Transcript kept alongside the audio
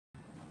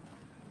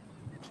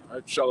All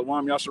right,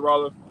 Shalom,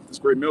 Yasharala. This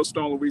great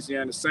Millstone,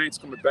 Louisiana Saints,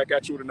 coming back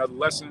at you with another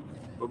lesson.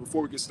 But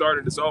before we get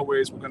started, as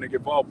always, we're going to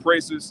give all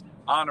praises,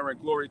 honor, and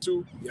glory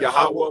to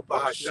Yahweh,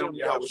 Bahashem,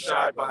 Yahweh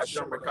Shai,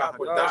 Bahashem, Rakah,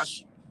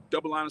 Hadash.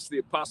 Double honors to the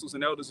apostles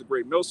and elders of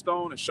great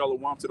Millstone, and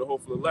Shalom to the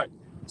hopeful elect.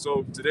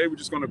 So today we're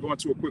just going to go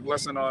into a quick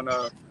lesson on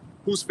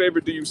whose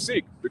favor do you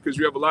seek? Because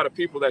you have a lot of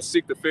people that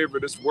seek the favor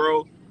of this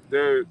world.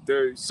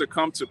 They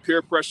succumb to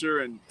peer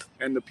pressure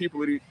and the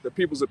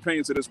people's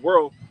opinions of this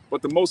world.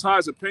 But the Most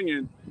High's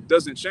opinion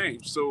doesn't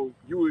change. So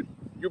you'll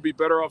be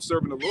better off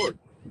serving the Lord,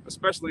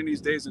 especially in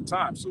these days and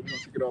times. So we're going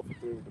to kick it off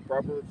with the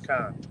Proverbs.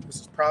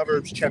 This is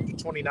Proverbs chapter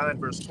 29,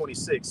 verse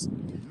 26.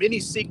 Many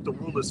seek the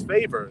ruler's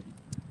favor,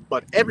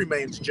 but every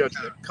man's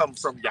judgment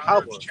comes from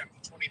Yahweh.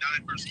 Chapter 29,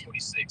 verse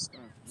 26.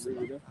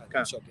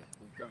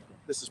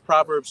 This is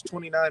Proverbs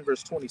 29,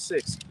 verse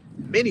 26.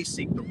 Many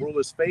seek the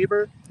ruler's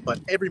favor, but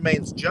every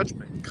man's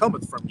judgment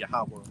cometh from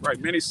Yahweh. Right,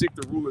 many seek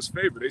the ruler's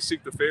favor. They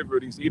seek the favor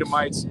of these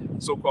Edomites,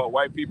 so-called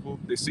white people.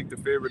 They seek the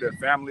favor of their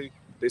family.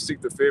 They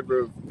seek the favor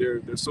of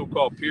their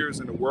so-called peers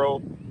in the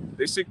world.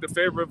 They seek the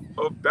favor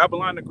of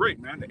Babylon the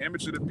Great, man, the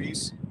image of the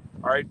beast,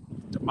 all right,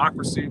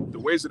 democracy, the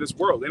ways of this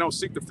world. They don't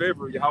seek the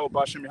favor of Yahweh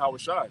Bashem Yahweh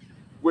Shai,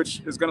 which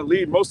is going to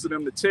lead most of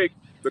them to take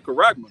the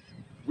Charagma.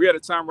 We at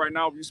a time right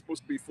now where you're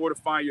supposed to be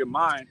fortifying your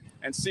mind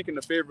and seeking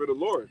the favor of the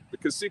Lord,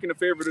 because seeking the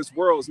favor of this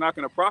world is not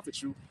going to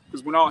profit you,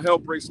 because when all hell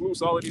breaks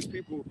loose, all of these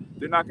people,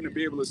 they're not going to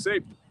be able to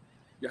save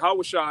you.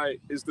 Yahweh Shai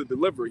is the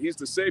deliverer. He's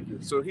the savior.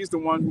 So he's the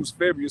one whose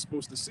favor you're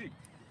supposed to seek.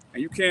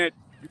 And you can't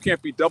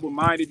be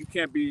double-minded. You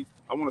can't be,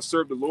 I want to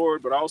serve the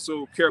Lord, but I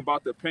also care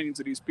about the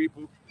opinions of these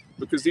people,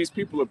 because these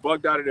people are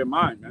bugged out of their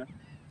mind, man.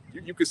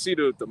 You can see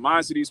the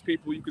minds of these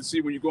people. You can see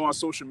when you go on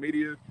social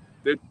media,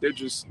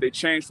 they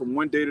change from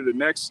one day to the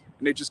next,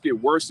 and they just get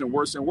worse and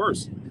worse and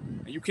worse.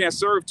 And you can't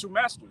serve two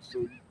masters. So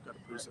you got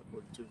to precept for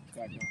it too.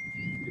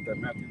 Get that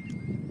Matthew.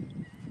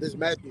 This is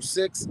Matthew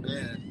 6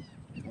 and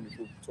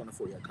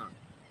 24.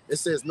 It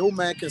says, no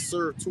man can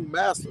serve two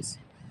masters,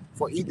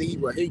 for either he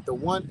will hate the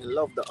one and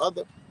love the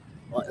other,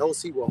 or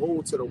else he will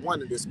hold to the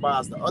one and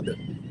despise the other.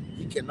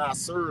 He cannot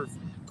serve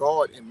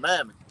God and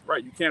mammon.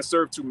 Right, you can't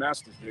serve two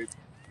masters, Dave.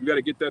 You got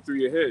to get that through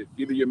your head.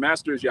 Either your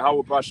master is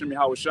Yahweh Bashem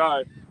Yahweh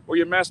Shai, or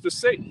your master is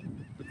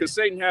Satan, because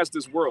Satan has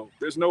this world.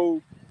 There's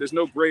no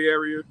gray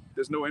area.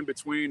 There's no in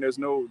between. This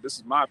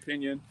is my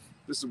opinion.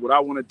 This is what I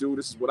want to do.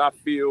 This is what I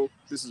feel.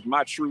 This is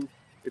my truth.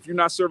 If you're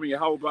not serving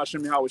Yahweh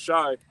Bashem Yahweh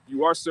Shai,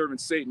 you are serving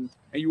Satan,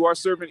 and you are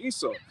serving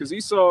Esau, because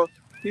Esau,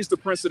 he's the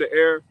prince of the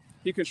air.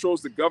 He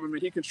controls the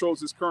government. He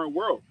controls this current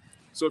world.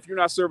 So if you're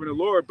not serving the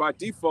Lord, by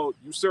default,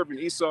 you're serving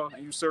Esau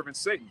and you're serving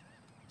Satan.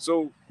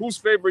 So whose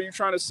favor are you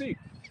trying to seek?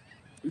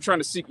 You're trying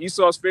to seek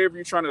Esau's favor.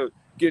 You're trying to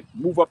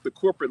move up the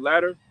corporate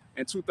ladder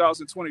in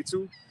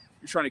 2022.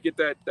 You're trying to get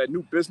that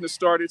new business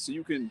started so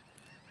you can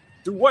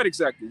do what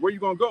exactly? Where are you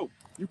going to go?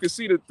 You can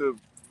see that the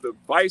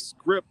vice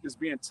grip is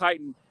being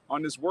tightened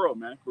on this world,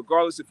 man.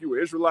 Regardless if you were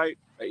Israelite,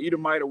 an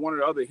Edomite, or one of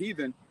the other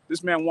heathen,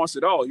 this man wants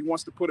it all. He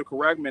wants to put a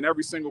Charagma in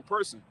every single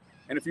person.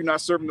 And if you're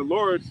not serving the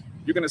Lord,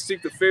 you're going to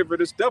seek the favor of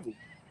this devil.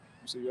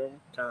 You see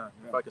that?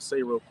 If I could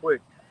say real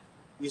quick,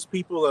 these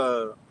people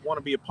want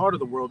to be a part of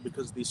the world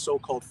because of these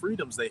so-called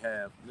freedoms they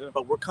have. Yeah.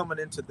 But we're coming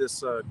into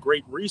this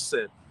great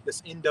reset,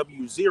 this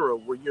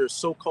NW0, where your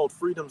so-called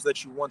freedoms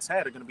that you once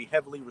had are going to be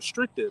heavily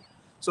restricted.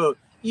 So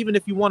even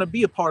if you want to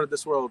be a part of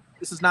this world,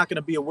 this is not going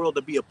to be a world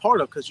to be a part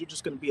of, because you're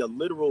just going to be a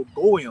literal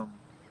goyim,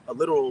 a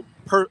literal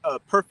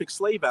perfect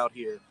slave out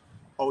here.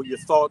 Oh, your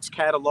thoughts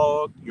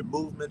catalog, your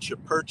movements, your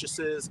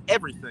purchases,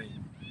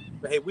 everything.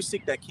 But hey, we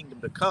seek that kingdom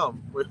to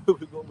come. We're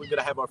going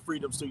to have our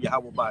freedoms through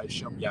Yahweh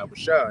Bahashem Yahweh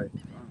Shai.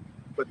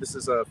 But this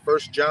is 1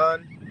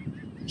 John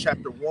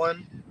chapter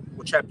 1,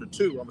 chapter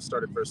 2. I'm going to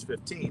start at verse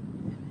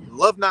 15.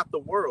 Love not the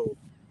world,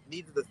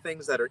 neither the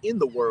things that are in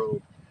the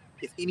world.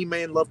 If any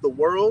man love the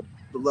world,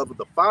 the love of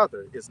the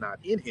Father is not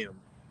in him.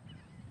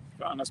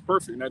 That's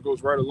perfect. And that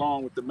goes right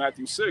along with the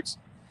Matthew 6.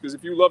 Because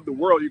if you love the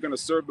world, you're going to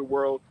serve the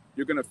world.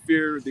 You're going to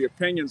fear the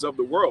opinions of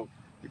the world.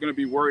 You're going to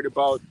be worried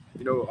about,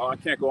 I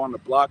can't go on the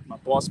block. My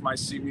boss might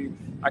see me.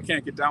 I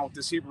can't get down with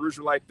this Hebrew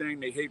Israelite thing.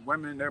 They hate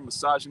women. They're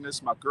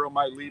misogynists. My girl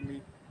might leave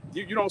me.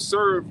 You don't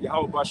serve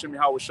Yahweh Bashem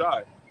Yahweh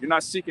Shai. You're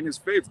not seeking his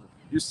favor.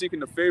 You're seeking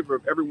the favor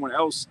of everyone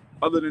else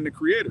other than the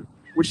Creator,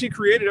 which he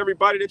created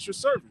everybody that you're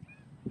serving,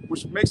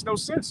 which makes no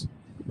sense.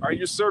 All right,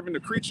 you're serving the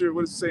creature.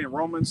 What does it say in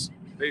Romans?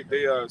 They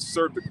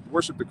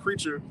worship the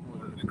creature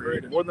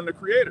more than the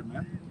Creator,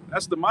 man.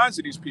 That's the minds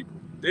of these people.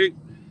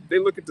 They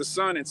look at the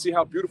sun and see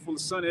how beautiful the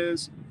sun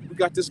is. We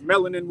got this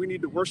melanin. We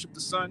need to worship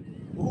the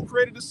sun. Well, who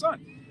created the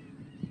sun?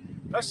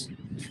 That's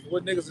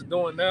what niggas are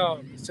doing now.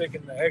 Is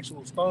taking the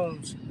actual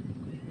stones,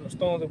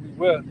 stones that we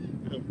wear,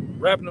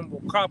 wrapping them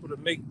with copper to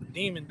make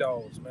demon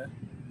dolls, man.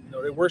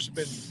 They're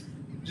worshiping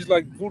just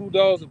like voodoo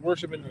dolls are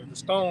worshiping the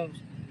stones.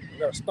 They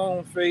got a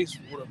stone face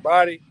with a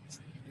body.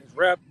 It's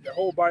wrapped. The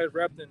whole body is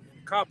wrapped in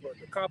copper.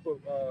 The copper,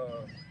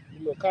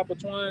 little copper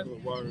twine,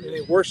 and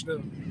they worship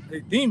them. They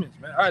demons,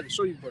 man. I had to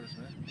show you brothers,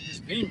 man. These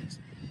demons.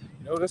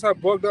 That's how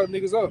bugged up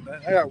niggas up,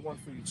 man. I got one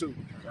for you too.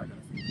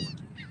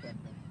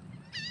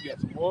 You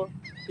got some more?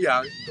 Yeah,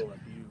 I can go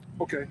after you.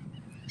 Okay.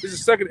 This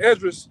is 2nd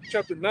Ezra,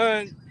 chapter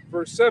 9,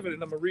 verse 7,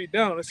 and I'm going to read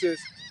down. It says,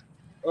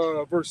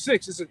 verse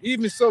 6, it says,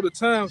 even so the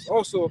times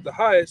also of the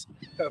highest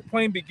have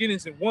plain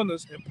beginnings and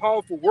wonders and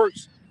powerful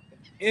works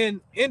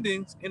and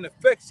endings and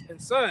effects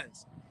and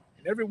signs.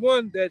 And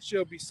everyone that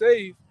shall be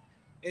saved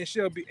and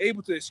shall be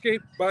able to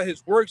escape by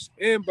his works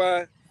and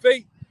by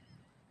faith,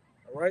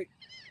 all right,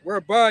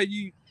 whereby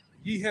ye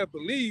have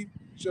believed,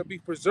 shall be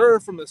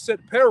preserved from the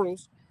set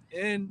perils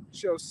and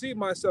shall see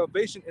my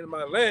salvation in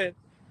my land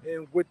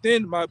and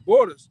within my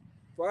borders.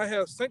 For I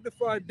have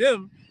sanctified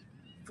them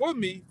for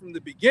me from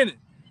the beginning.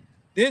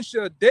 Then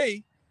shall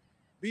they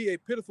be a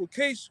pitiful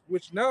case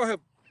which now have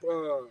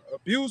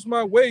abused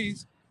my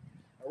ways,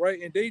 all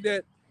right, and they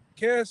that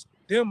cast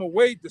them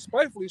away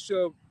despitefully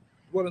shall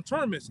dwell in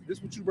torments. This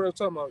is what you were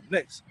talking about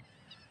next.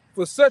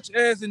 For such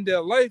as in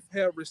their life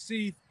have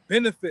received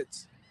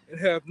benefits and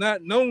have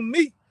not known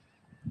me.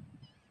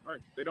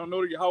 Right. They don't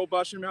know the Yahweh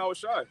Bashim Yahweh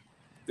Shai.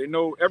 They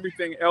know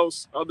everything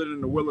else other than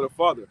the will of the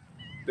Father.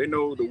 They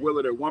know the will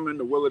of their woman,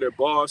 the will of their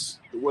boss,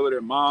 the will of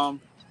their mom,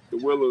 the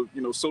will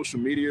of social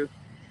media,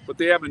 but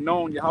they haven't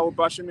known Yahweh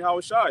Bashim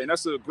Yahweh Shai. And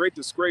that's a great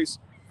disgrace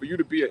for you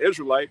to be an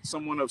Israelite,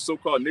 someone of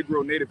so-called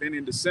Negro, Native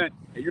Indian descent,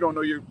 and you don't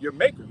know your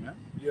maker, man.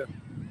 Yeah.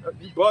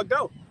 You bugged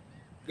out.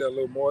 Got a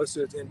little more. It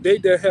says, and they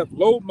that have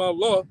loathed my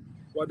law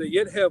while they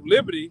yet have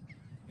liberty,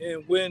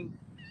 and when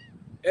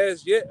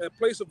as yet a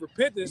place of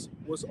repentance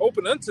was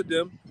open unto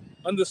them,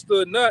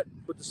 understood not,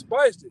 but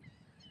despised it.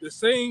 The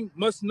same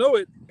must know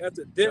it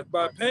after death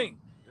by pain.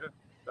 Yeah,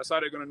 that's how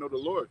they're going to know the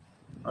Lord.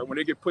 All right, when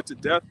they get put to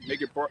death, they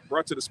get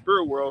brought to the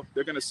spirit world,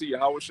 they're going to see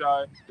Yahweh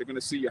Shai, they're going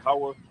to see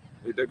Yahweh,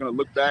 they're going to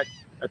look back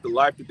at the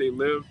life that they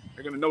lived,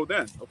 they're going to know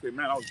then, okay,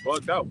 man, I was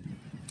bugged out.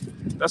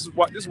 This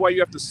is why you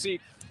have to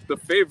seek the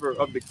favor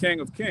of the King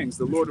of Kings,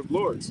 the Lord of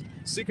Lords.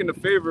 Seeking the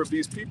favor of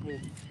these people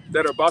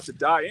that are about to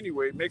die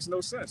anyway makes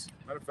no sense.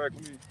 Matter of fact,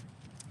 let me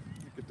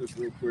get this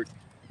real quick.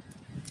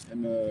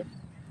 And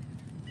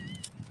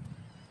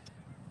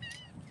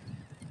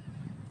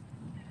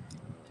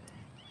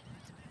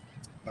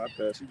I'll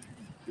pass. You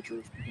get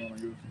yours.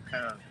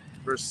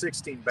 Verse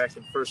 16 back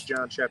in 1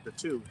 John chapter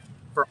 2.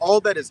 For all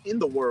that is in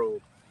the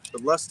world,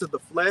 the lust of the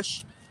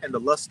flesh and the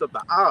lust of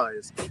the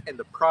eyes and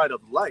the pride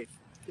of life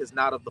is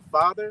not of the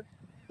Father,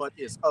 but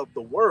is of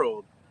the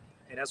world.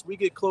 And as we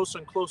get closer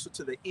and closer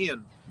to the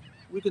end,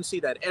 we can see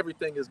that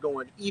everything is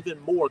going even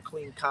more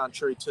clean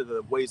contrary to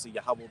the ways of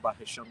Yahweh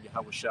Bahasham,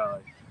 Yahweh Shai.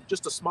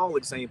 Just a small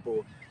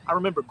example. I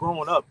remember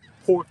growing up,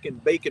 pork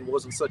and bacon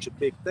wasn't such a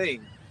big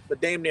thing,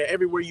 but damn near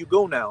everywhere you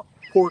go now,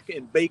 pork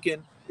and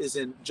bacon is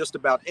in just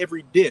about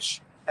every dish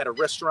at a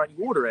restaurant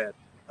you order at.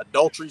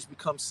 Adultery's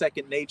become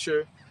second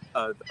nature.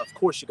 Of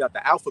course, you got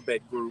the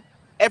alphabet group.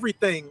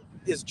 Everything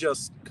is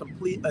just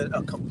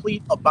a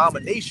complete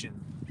abomination,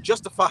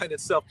 justifying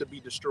itself to be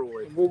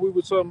destroyed. And what we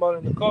were talking about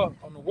in the car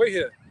on the way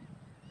here,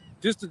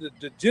 just the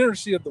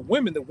degeneracy of the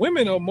women. The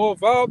women are more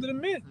vile than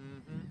the men.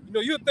 Mm-hmm. You know,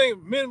 you'd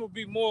think men would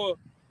be more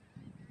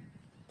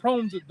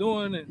prone to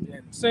doing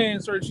and saying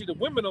certain shit. The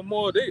women are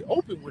more, they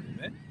open with it,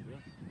 man.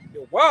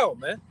 They're wild,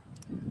 man.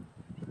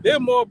 They're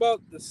more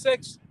about the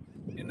sex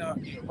and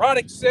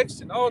erotic sex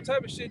and all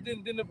type of shit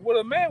than what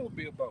a man would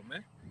be about,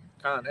 man.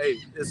 Hey,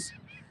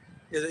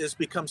 it's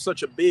become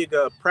such a big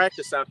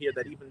practice out here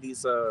that even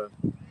these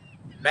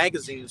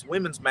magazines,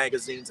 women's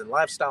magazines and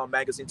lifestyle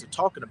magazines are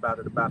talking about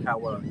it, about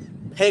how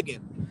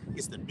pegging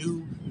is the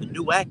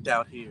new act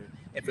out here.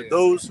 And for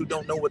those who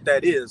don't know what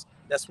that is,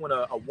 that's when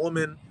a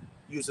woman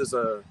uses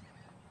a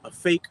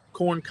fake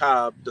corn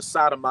cob to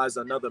sodomize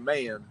another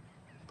man.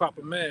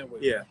 Proper man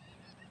with yeah.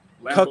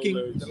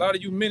 Cucking. A lot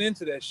of you men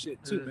into that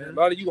shit too, man. A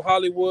lot of you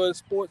Hollywood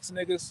sports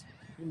niggas,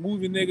 you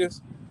movie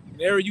niggas, and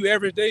you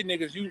everyday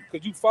niggas,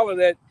 cause you follow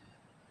that.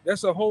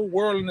 That's a whole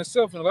world in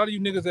itself. And a lot of you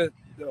niggas that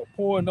are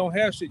poor and don't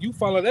have shit, you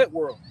follow that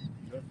world.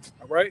 Yeah.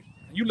 All right?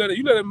 You let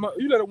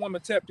a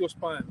woman tap your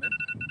spine, man.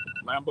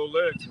 Lambo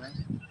legs,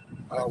 man.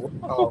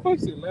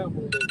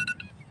 Lambo legs.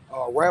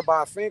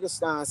 Rabbi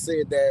Finkelstein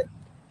said that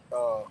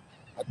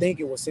I think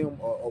it was him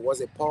or was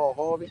it Paul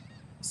Harvey,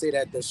 said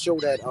that to show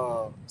that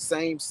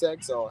same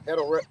sex or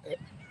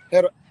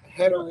heterosexual.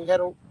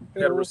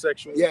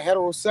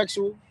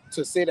 Heterosexual,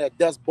 to say that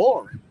that's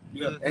boring.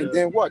 Yeah. And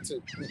then what?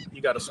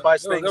 You got to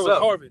spice things up.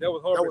 That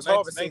was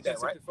Harvey saying that,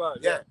 right?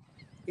 Yeah.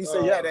 He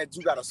said, that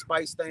you got to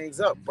spice things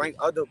up, bring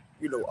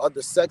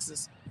other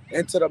sexes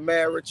into the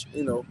marriage,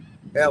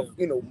 have,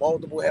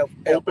 multiple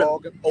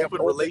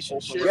open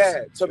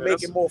relationships. To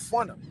make it more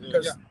funner.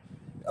 Because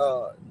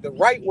the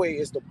right way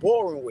is the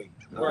boring way.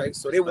 All right.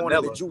 So they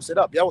wanted to juice it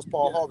up. That was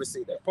Paul Harvey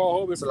said that. Paul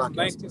Harvey from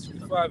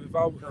 1965, if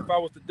I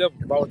was the devil.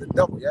 If I was the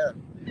devil, yeah.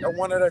 That's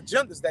one of the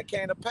agendas that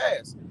came to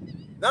pass.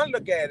 Now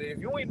look at it. If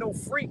you ain't no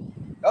freak,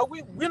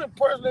 we done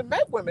personally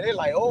met women. They're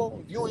like,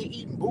 oh, if you ain't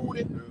eating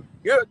booty,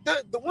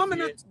 the woman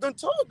done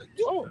told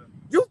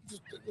you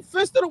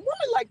fisted a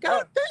woman like,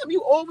 God damn,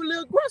 you overly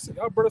aggressive.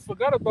 Y'all brother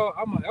forgot about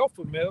I'm an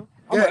alpha male.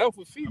 I'm an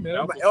alpha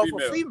female. I'm an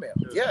alpha female.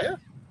 Yeah.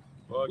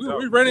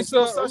 We ran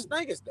into such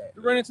thing as that.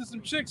 We ran into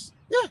some chicks.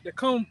 Yeah. That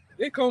come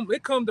They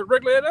come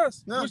directly at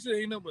us. Yeah. Which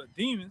ain't nothing but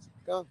demons.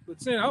 Yeah.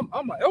 But saying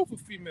I'm an alpha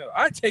female.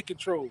 I take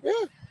control. Yeah.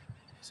 I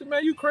said,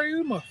 man, you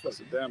crazy That's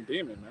motherfucker. a damn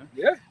demon, man.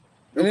 Yeah.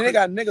 And then they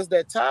got niggas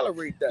that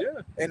tolerate that.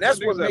 Yeah. And that's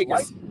what Niggas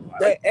makes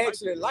that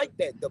actually like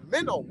that. The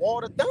men are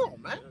watered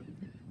down, man.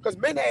 Because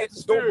men had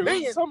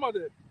dominion. Talking about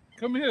that.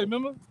 Come here,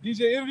 remember?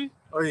 DJ Envy?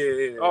 Oh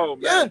yeah. Oh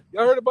Yeah. man.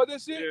 Y'all heard about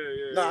that shit?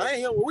 Yeah. Nah, I ain't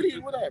hear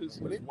what happened His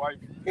with it. wife.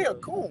 He a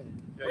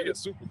coon. Yeah, he a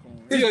super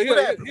coon.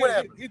 What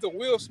happened? He's a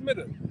Will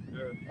Smither.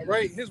 Yeah. All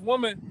right. His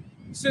woman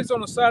sits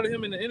on the side of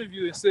him in the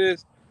interview and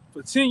says,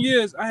 for 10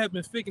 years, I have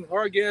been faking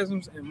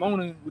orgasms and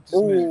moaning with this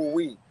man. Ooh,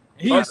 we.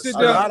 He just sit A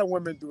there. lot of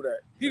women do that.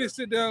 He just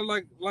sit there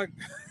like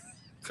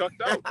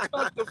Cucked out.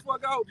 cut the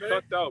fuck out, man.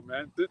 Cucked out,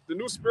 man. The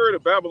new spirit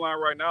of Babylon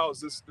right now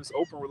is this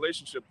open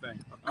relationship thing.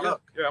 I'm gonna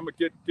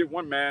get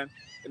one man,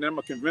 and then I'm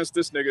gonna convince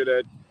this nigga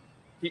that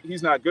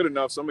he's not good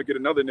enough, so I'm gonna get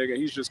another nigga, and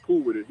he's just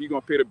cool with it. He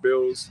gonna pay the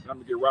bills, and I'm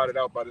gonna get routed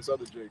out by this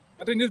other Jake.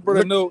 I think this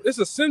brother know it's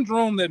a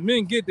syndrome that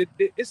men get.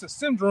 It's a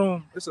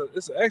syndrome. It's an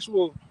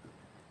actual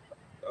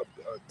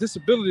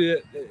disability.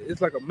 That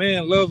it's like a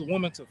man loves a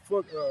woman to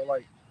fuck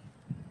like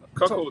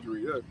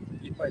Cuckoldry,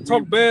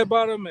 talk bad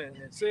about him and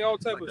say all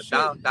type Like of a shit.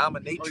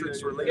 dominatrix Oh, yeah.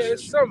 Yeah, relationship.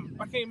 it's something.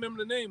 I can't remember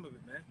the name of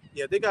it, man.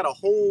 Yeah, they got a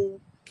whole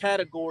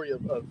category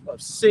of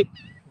sick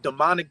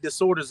demonic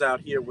disorders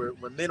out here where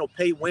men will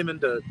pay women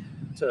to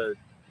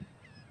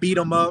beat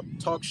them up,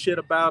 talk shit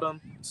about them,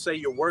 say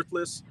you're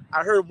worthless.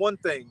 I heard one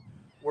thing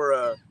where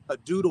a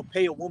dude will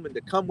pay a woman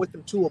to come with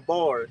him to a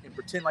bar and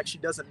pretend like she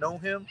doesn't know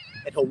him,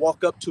 and he'll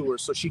walk up to her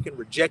so she can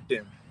reject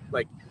him.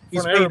 Like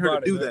he's Front of paying her to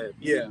everybody, do man. that.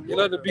 Yeah, You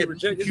let it be And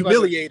rejected.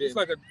 humiliated. It's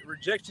like a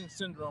rejection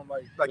syndrome,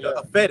 like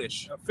a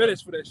fetish. a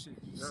fetish for that shit.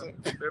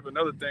 They have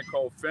another thing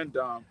called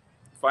FENDOM,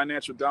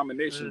 financial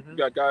domination. Mhm. You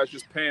got guys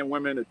just paying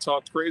women to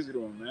talk crazy to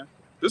them, man.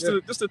 This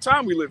is the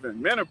time we live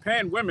in. Men are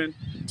paying women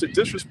to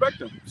disrespect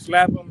them,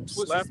 Slap them,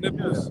 twist Slap his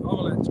nipples,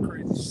 all that's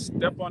crazy.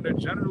 step on their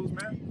genitals,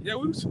 man. Yeah,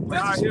 we was High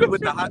that's heel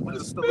with the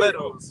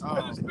stilettos. Oh,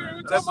 That's the spirit.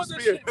 We're That's talking about the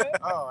that spirit. shit, man.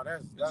 Oh,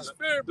 That's the that's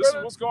spirit, This is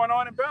brother. what's going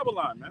on in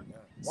Babylon, man.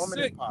 woman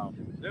sick. is power.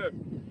 Yeah,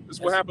 this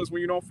is what happens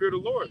when you don't fear the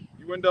Lord.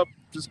 You end up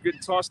just getting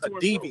tossed A to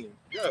and fro. deviant.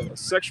 Yeah, a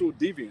sexual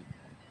deviant.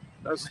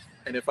 That's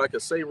And if I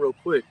could say real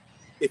quick,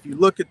 if you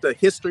look at the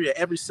history of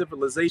every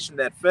civilization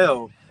that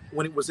fell,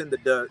 when it was in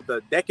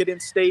the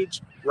decadent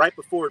stage, right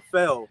before it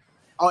fell,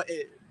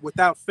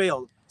 without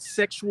fail,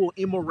 sexual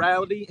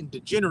immorality and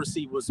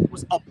degeneracy was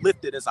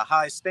uplifted as a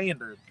high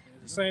standard.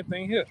 It's the same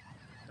thing here.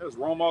 That's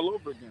Rome all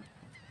over again.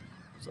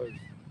 It's like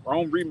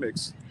Rome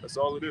remix. That's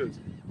all it is.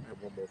 I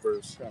have one more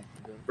verse.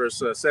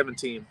 Verse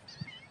 17.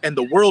 And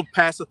the world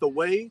passeth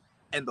away,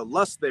 and the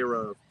lust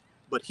thereof,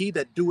 but he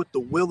that doeth the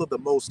will of the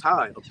Most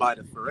High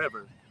abideth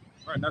forever.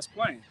 Right, and that's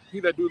plain. He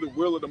that do the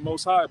will of the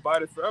Most High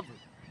abideth forever.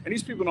 And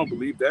these people don't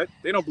believe that.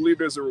 They don't believe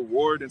there's a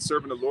reward in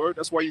serving the Lord.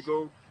 That's why you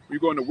go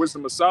in the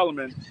Wisdom of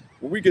Solomon.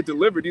 When we get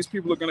delivered, these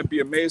people are going to be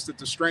amazed at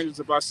the strangeness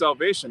of our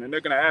salvation, and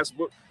they're going to ask,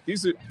 "What?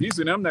 These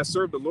are them that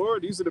serve the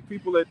Lord. These are the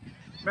people that,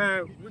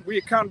 man, we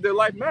accounted their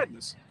life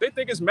madness. They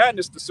think it's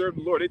madness to serve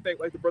the Lord. They think,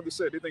 like the brother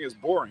said, they think it's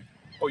boring.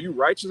 Oh, you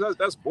righteous?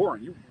 That's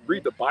boring. You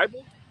read the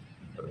Bible?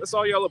 That's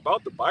all y'all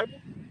about, the Bible?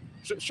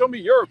 Show me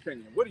your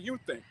opinion. What do you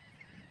think?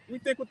 We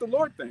think what the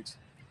Lord thinks.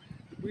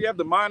 We have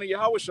the mind of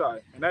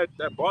Yahushua, and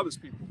that bothers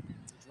people.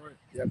 That's right.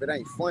 Yeah, if it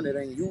ain't fun, it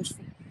ain't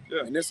useful.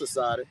 Yeah. In this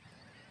society,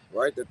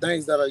 right? The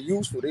things that are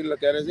useful, they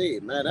look at as, hey,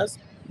 man, that's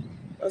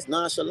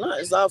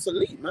nonchalant. It's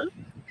obsolete, man.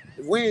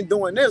 If we ain't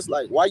doing this,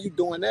 like, why you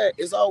doing that?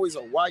 It's always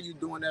a why you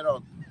doing that,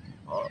 or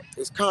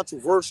it's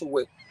controversial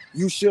with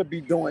you should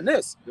be doing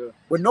this. Yeah.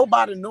 But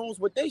nobody knows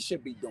what they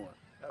should be doing.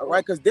 All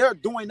right, because they're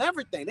doing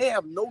everything. They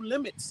have no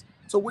limits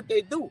to what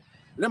they do.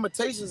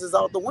 Limitations is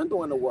out the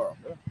window in the world.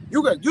 Yeah.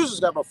 You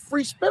just have a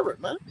free spirit,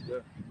 man. Yeah.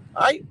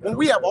 All right? Yeah, When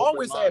we have open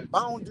always mind. had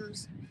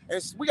boundaries,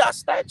 and we got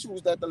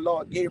statues that the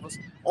Lord gave us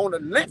on the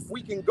length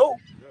we can go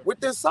Yeah.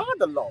 with inside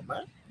the law,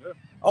 man. Yeah.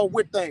 Or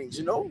with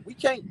things, we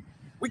can't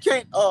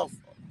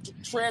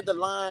tread the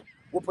line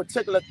with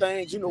particular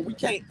things. We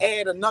can't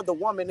add another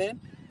woman in,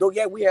 though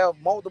yeah, we have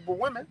multiple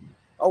women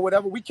or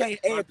whatever. We can't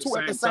add two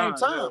at the same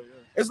time. Yeah.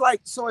 It's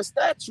like, so it's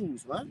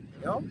statues, man.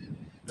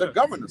 To Yeah.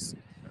 govern us.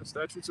 Yeah,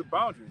 statutes of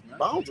boundaries, man.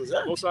 Boundaries,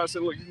 yeah. Most I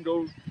said, look, you can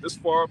go this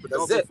far, but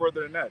don't That's go it.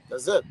 further than that.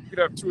 That's it. You could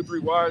have 2 or 3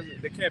 wives.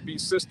 They can't be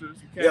sisters.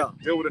 You can't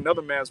deal with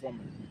another man's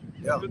woman.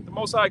 Yeah. The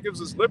Most High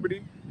gives us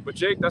liberty, but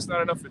Jake, that's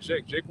not enough for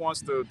Jake. Jake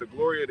wants the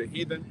glory of the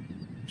heathen.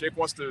 Jake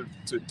wants to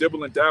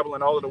dibble and dabble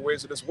in all of the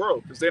ways of this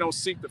world because they don't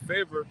seek the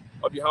favor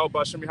of Yahweh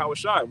Bashem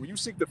Yahushai. When you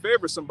seek the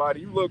favor of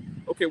somebody, you look,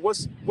 okay,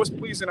 what's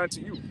pleasing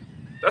unto you?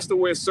 That's the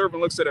way a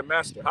servant looks at a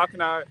master. How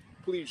can I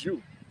please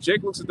you?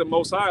 Jake looks at the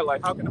Most High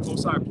like, how can the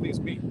Most High please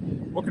me?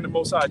 What can the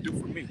Most High do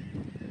for me?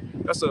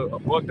 That's a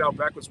bugged out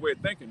backwards way of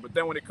thinking. But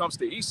then when it comes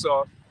to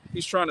Esau,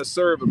 he's trying to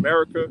serve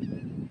America.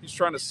 He's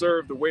trying to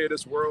serve the way of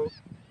this world.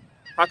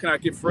 How can I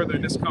get further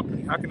in this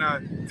company? How can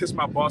I kiss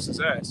my boss's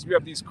ass? You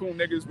have these cool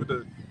niggas with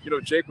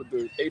Jake with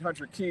the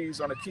 800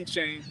 keys on a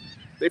keychain.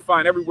 They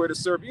find everywhere to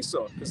serve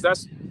Esau because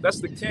that's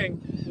the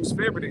king whose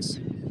favor they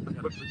see.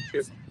 But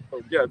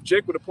if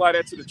Jake would apply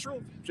that to the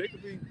truth, Jake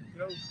would be,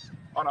 know,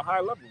 on a high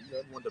level.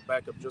 I wanted to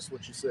back up just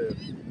what you said.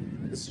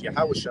 This is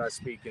Yahushua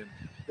speaking.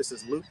 This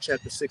is Luke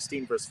chapter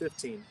 16, verse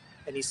 15.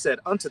 And he said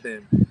unto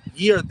them,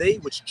 Ye are they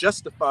which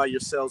justify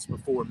yourselves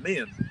before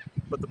men,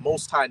 but the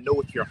Most High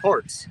knoweth your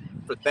hearts.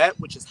 For that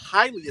which is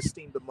highly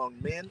esteemed among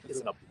men is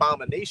an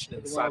abomination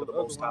in the sight of the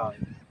Most High.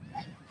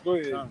 Go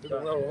ahead.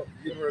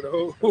 Get rid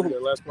of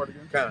that last part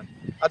again. Kind of.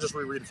 I'll just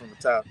reread it from the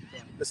top.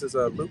 This is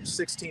Luke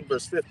 16,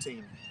 verse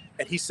 15.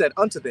 And he said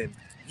unto them,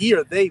 Ye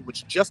are they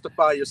which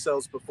justify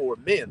yourselves before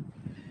men,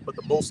 but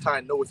the Most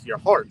High knoweth your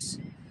hearts.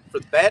 For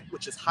that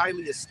which is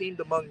highly esteemed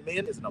among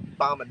men is an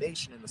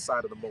abomination in the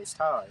sight of the Most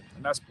High.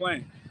 And that's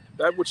plain.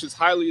 That which is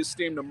highly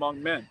esteemed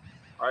among men,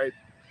 all right?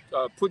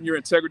 Putting your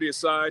integrity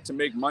aside to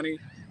make money,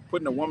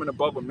 putting a woman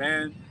above a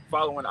man,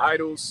 following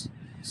idols,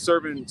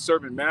 serving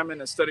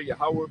mammon instead of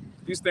Yahweh.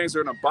 These things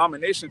are an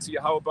abomination to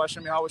Yahweh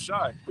Bashem Yahweh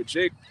Shai. But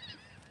Jake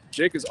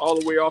is all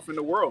the way off in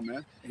the world,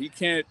 man. He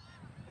can't.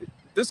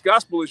 This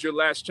gospel is your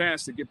last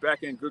chance to get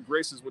back in good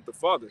graces with the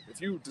Father. If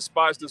you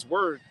despise this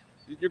word,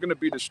 you're going to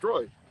be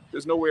destroyed.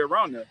 There's no way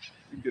around that.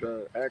 You can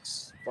get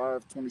Acts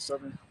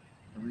 5:27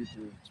 and read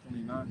to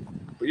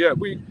 29. But yeah,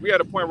 we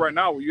at a point right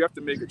now where you have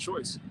to make a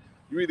choice.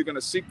 You're either going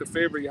to seek the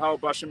favor of Yahweh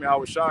Bashem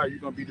Yahweh Shai, or you're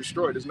going to be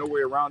destroyed. There's no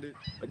way around it.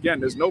 Again,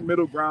 there's no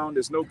middle ground.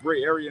 There's no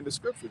gray area in the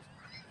scriptures.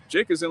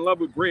 Jake is in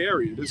love with gray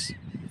area.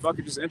 If I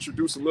could just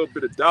introduce a little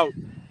bit of doubt,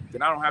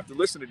 then I don't have to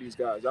listen to these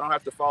guys. I don't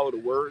have to follow the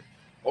word.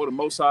 Oh, the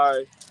Most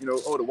High,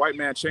 the white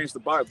man changed the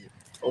Bible.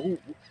 Oh,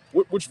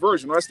 which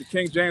version? Well, that's the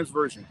King James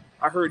version.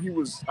 I heard he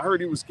was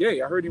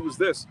gay. I heard he was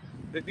this.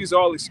 These are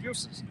all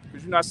excuses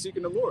because you're not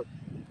seeking the Lord.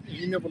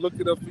 You never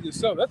looked it up for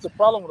yourself. That's the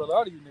problem with a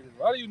lot of you niggas.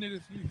 A lot of you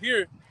niggas,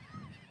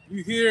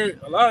 you hear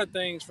a lot of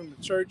things from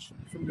the church,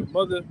 from your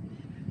mother,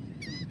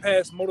 from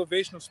past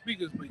motivational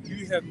speakers, but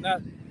you have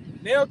not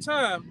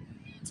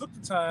took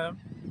the time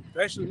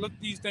to actually look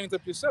these things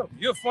up yourself.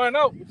 You'll find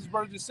out what this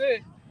brother just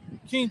said.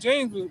 King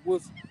James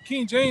was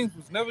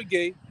never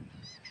gay.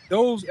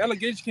 Those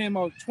allegations came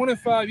out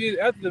 25 years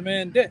after the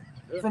man's death.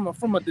 From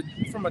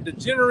a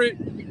degenerate,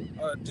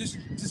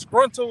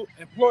 disgruntled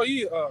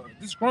employee,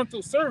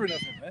 disgruntled servant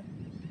of him,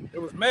 man. It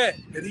was mad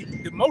that he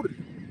demoted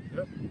him.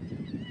 Yeah.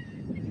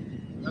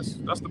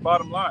 That's the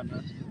bottom line,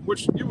 man.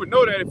 Which you would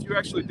know that if you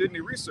actually did any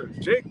research.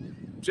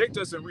 Jake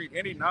doesn't read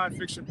any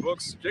nonfiction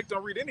books. Jake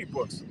don't read any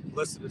books.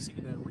 Blessed is he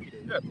that read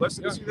it. Yeah,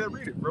 blessed is he that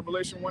read it.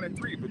 Revelation 1 and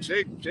 3. But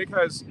Jake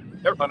has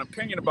an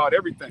opinion about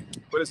everything,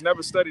 but has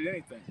never studied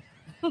anything.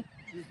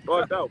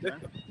 Bugged out,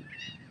 man.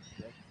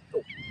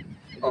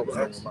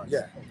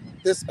 Yeah.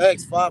 This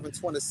Acts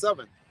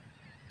 5:27.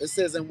 It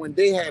says, and when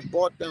they had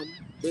bought them,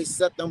 they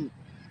set them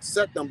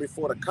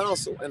before the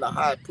council, and the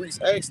high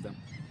priest asked them,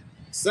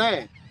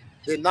 saying,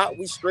 Did not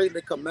we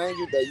straightly command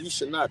you that ye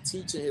should not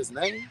teach in his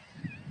name,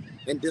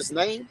 in this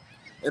name?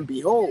 And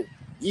behold,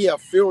 ye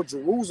have filled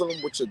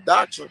Jerusalem with your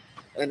doctrine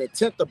and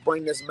attempt to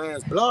bring this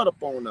man's blood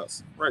upon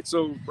us. Right.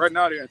 So right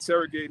now they're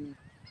interrogating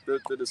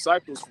the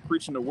disciples for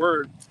preaching the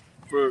word,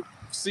 for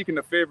seeking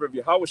the favor of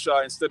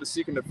Yahushua instead of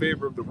seeking the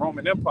favor of the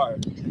Roman Empire.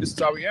 And this is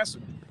how he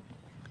answered.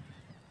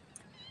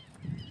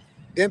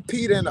 Then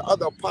Peter and the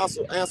other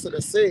apostle answered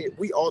and said,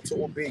 We ought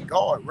to obey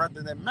God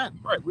rather than men.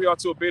 Right. We ought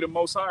to obey the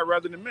Most High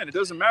rather than men. It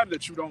doesn't matter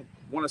that you don't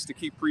want us to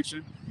keep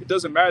preaching. It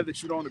doesn't matter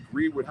that you don't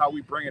agree with how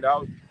we bring it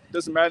out. It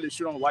doesn't matter that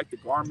you don't like the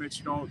garments.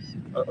 You don't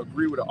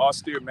agree with an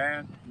austere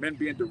man, men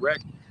being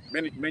direct,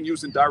 men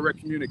using direct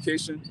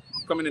communication,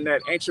 coming in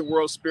that ancient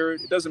world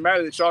spirit. It doesn't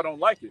matter that y'all don't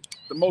like it.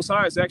 The Most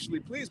High is actually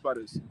pleased by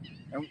this.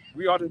 And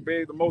we ought to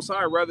obey the Most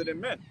High rather than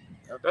men.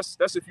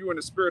 That's if you're in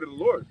the spirit of the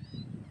Lord.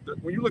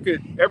 When you look at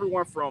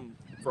everyone from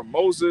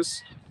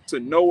Moses to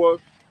Noah,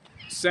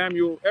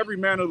 Samuel, every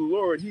man of the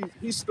Lord,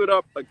 he stood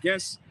up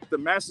against the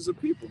masses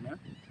of people, man.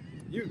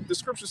 The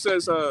scripture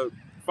says,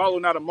 follow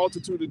not a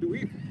multitude to do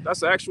evil.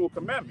 That's an actual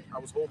commandment. I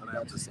was holding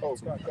that.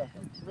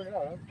 Bring it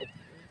out.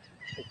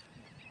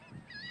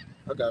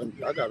 I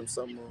got him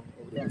something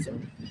over there.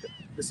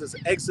 This is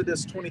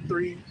Exodus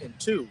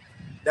 23:2.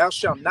 Thou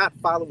shalt not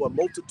follow a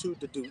multitude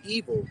to do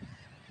evil,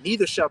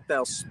 neither shalt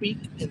thou speak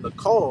in a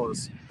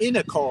cause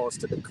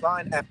to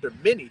decline after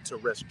many to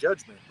wrest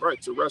judgment.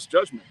 Right, to wrest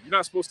judgment. You're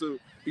not supposed to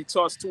be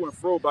tossed to and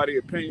fro by the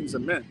opinions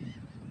of men.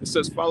 It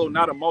says, follow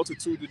not a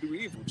multitude to do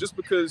evil. Just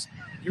because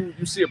you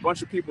see a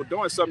bunch of people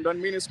doing something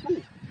doesn't mean it's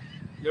cool.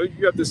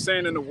 You have this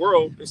saying in the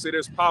world, they say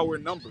there's power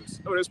in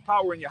numbers. No, there's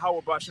power in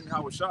Yahweh Bashem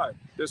Yahweh Shai.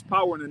 There's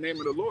power in the name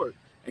of the Lord.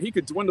 And he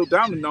could dwindle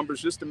down the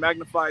numbers just to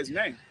magnify his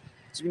name.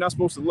 So you're not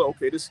supposed to look,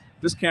 okay, this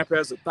camp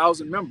has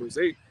 1,000 members.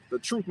 The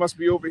truth must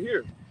be over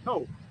here.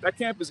 No, that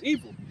camp is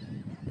evil.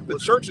 The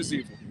church is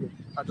evil.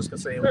 I'm just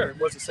gonna say, it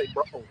wasn't say,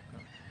 bro. Oh.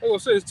 I was gonna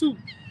say this too.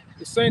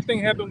 The same thing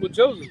happened with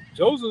Joseph.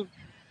 Joseph,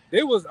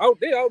 they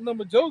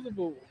outnumbered Joseph,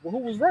 but who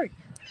was right?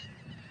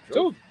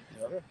 Joseph.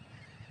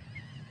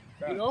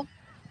 Yeah. You know?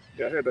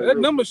 Yeah, I heard that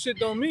number shit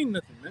don't mean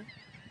nothing, man.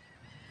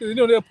 Because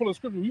they'll pull a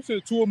scripture. You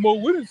said 2 or more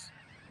witnesses.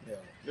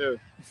 Yeah.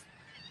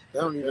 They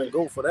don't even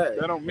go for that.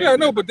 That don't mean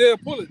no, but they'll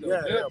pull it though.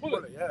 Yeah, They'll pull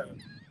it. Yeah.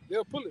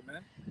 They'll pull it,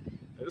 man.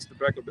 Let's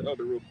back up the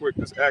elder real quick.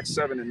 This Acts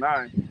 7 and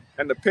 9.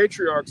 And the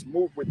patriarchs,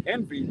 moved with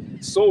envy,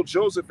 sold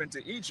Joseph into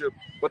Egypt,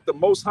 but the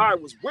Most High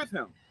was with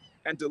him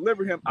and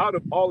delivered him out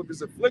of all of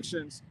his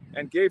afflictions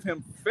and gave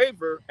him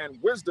favor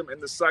and wisdom in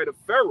the sight of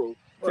Pharaoh,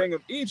 king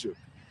of Egypt.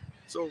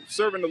 So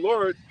serving the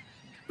Lord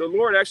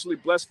actually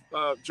blessed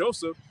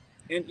Joseph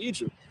in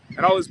Egypt.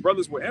 And all his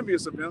brothers were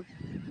envious of him.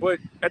 But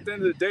at the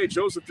end of the day,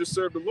 Joseph just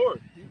served the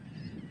Lord.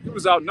 He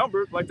was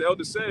outnumbered, like the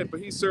elder said, but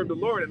he served the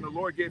Lord, and the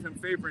Lord gave him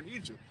favor in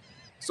Egypt.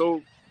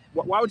 So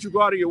why would you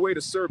go out of your way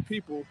to serve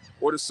people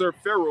or to serve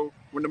Pharaoh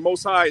when the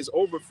Most High is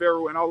over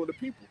Pharaoh and all of the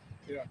people?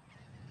 Yeah.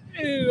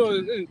 And, you know,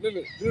 it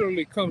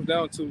literally comes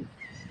down to,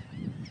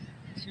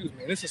 excuse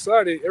me, in this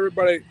society,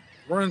 everybody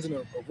runs in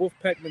a wolf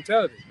pack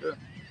mentality. Yeah.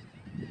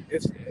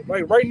 It's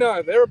like right now,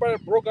 if everybody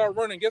broke out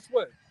running, guess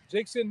what?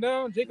 Jake's sitting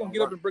down, Jake gonna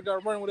get up and break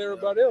out running with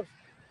everybody else.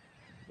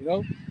 You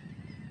know?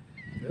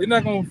 They're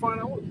not gonna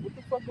find out what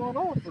the fuck going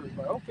on first.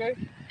 Like, okay.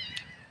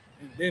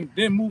 And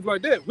then move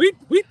like that. We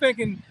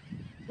thinking,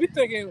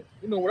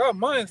 you know, with our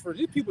minds first.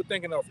 These people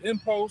thinking of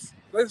impulse.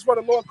 That's why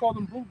the Lord called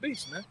them brute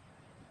beasts, man.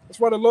 That's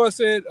why the Lord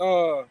said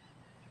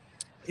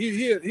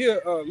he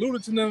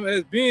alluded to them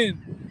as being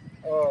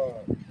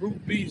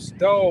brute beasts,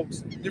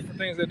 dogs, and different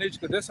things of that nature.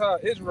 Because that's how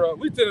Israel,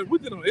 we dealing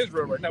with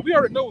Israel right now. We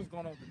already know what's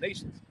going on with the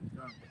nations.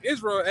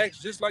 Israel acts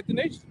just like the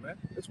nations, man.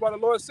 That's why the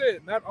Lord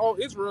said, not all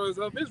Israel is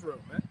of Israel,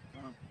 man.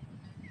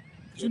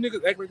 You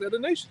niggas act like they're the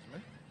nations,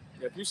 man.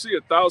 Yeah, if you see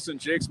 1,000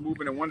 Jakes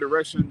moving in one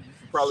direction, you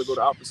should probably go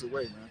the opposite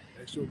way, man.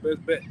 That's your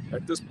best bet.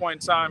 At this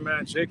point in time,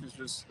 man, Jake is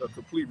just a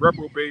complete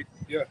reprobate.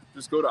 Yeah.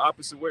 Just go the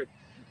opposite way.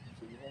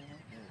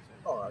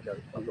 Oh, I got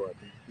it. I'll go ahead.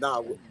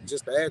 Now,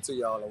 just to add to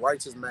y'all, a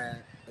righteous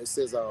man, it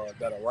says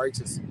that a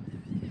righteous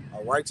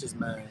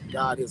man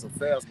guide his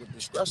affairs with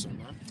discretion,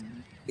 man.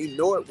 He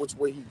know it which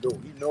way he go.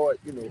 He know it,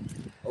 you know,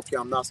 okay,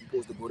 I'm not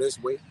supposed to go this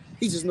way.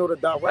 He just know the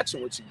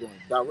direction what you're going.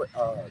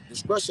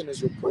 Discretion is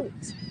your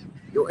prudence,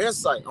 your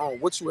insight on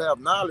what you have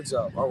knowledge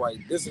of. All right,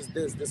 this is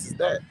this is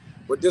that.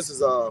 But this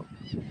is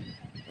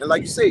and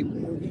like you say,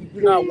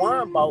 you're not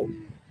worrying about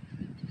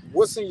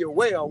what's in your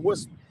way or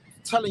what's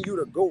telling you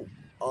to go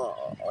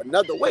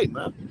another way,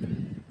 man.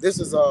 This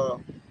is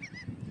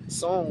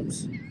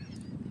Psalms.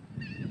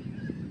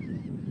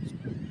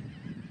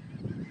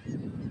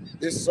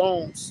 This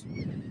Psalms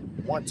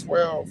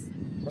 112.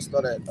 Let's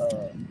start at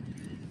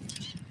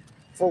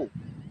 4.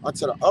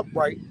 Unto the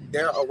upright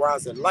there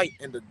arises light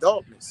in the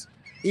darkness.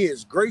 He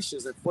is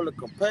gracious and full of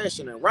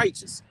compassion and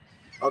righteous.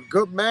 A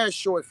good man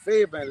showeth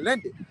favor and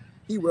lendeth.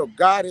 He will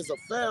guide his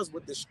affairs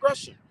with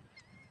discretion.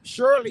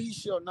 Surely he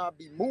shall not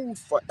be moved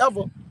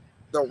forever.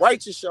 The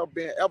righteous shall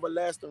be in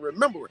everlasting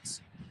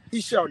remembrance.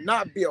 He shall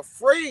not be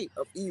afraid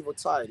of evil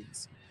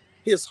tidings.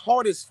 His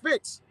heart is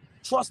fixed,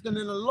 trusting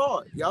in the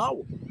Lord,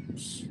 Yahweh.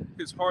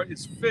 His heart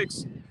is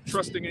fixed,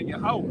 trusting in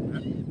Yahweh.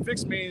 Man.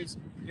 Fixed means,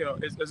 you know,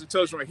 as it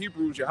tells you in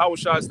Hebrews, Yahweh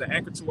Shai is the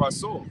anchor to our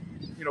soul.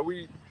 You know,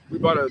 we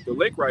by the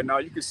lake right now.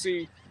 You can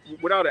see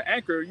without an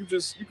anchor, you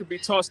could be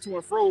tossed to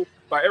and fro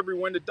by every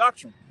wind of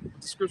doctrine.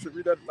 The scripture,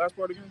 read that last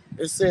part again.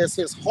 It says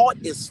his heart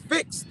is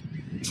fixed,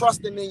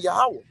 trusting in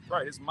Yahweh.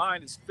 Right, his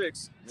mind is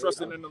fixed,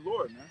 trusting in the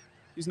Lord, man.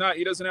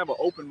 He doesn't have an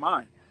open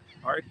mind.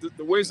 All right,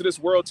 the ways of this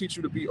world teach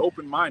you to be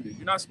open-minded.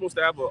 You're not supposed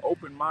to have an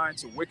open mind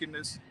to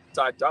wickedness,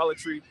 to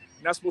idolatry.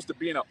 You're not supposed to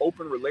be in an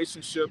open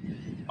relationship.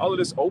 All of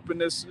this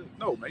openness,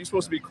 no, man. You're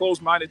supposed to be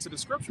closed-minded to the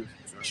scriptures.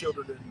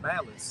 Children in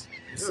malice.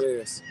 It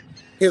says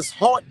his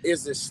heart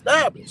is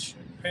established.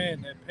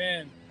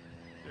 Pansexual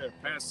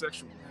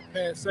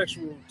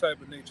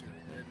type of nature.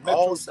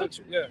 All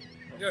sexual. Yeah.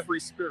 Free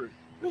spirit.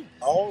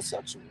 All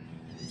sexual.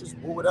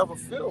 Just do whatever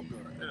feel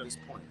good at this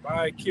point.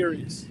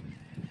 Bi-curious.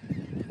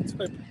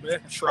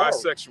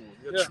 Trisexual.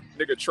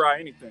 Nigga, try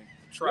anything.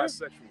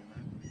 Trisexual,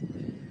 man.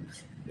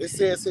 It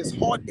says his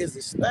heart is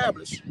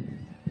established.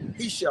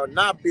 He shall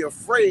not be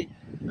afraid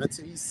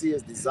until he sees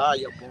his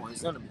desire upon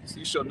his enemies.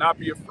 He shall not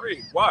be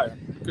afraid. Why?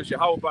 Because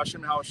Yahweh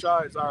Bashem Yahweh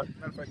Shai is our,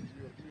 matter of fact,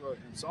 you are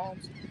in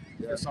Psalms.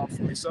 Yeah. Psalms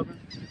 27.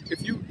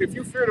 If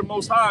you fear the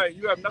Most High,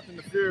 you have nothing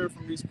to fear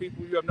from these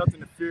people. You have nothing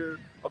to fear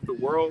of the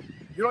world.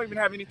 You don't even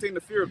have anything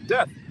to fear of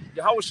death.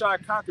 Yahweh Shai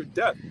conquered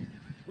death.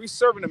 We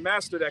serving a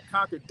master that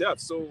conquered death.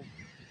 So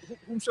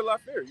whom shall I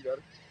fear? You got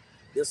it.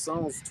 This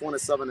Psalms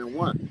 27 and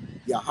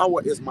 1.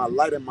 Yahweh is my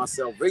light and my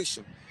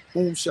salvation.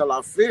 Whom shall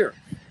I fear?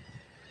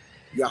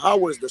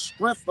 Yahweh is the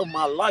strength of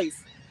my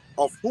life.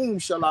 Of whom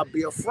shall I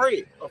be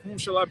afraid? Of whom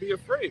shall I be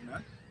afraid,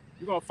 man?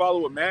 You're gonna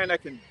follow a man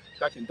that can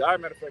die.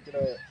 Matter of fact,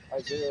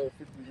 Isaiah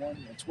 51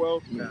 and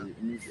 12.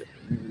 Let me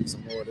read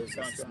some more of this.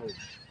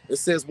 It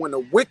says, when the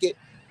wicked,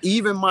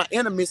 even my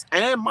enemies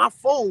and my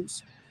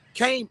foes,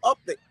 came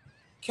upon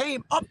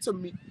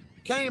me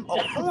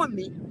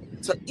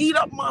to eat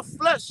up my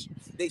flesh,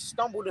 they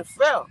stumbled and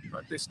fell.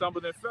 Right, they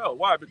stumbled and fell.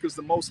 Why? Because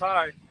the Most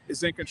High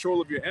is in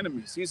control of your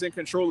enemies. He's in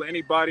control of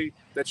anybody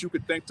that you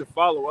could think to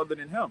follow other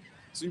than him.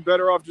 So you're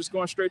better off just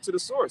going straight to the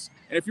source.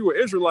 And if you were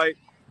Israelite,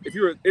 if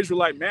you're an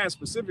Israelite man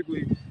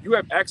specifically, you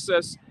have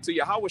access to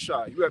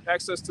Yahushua. You have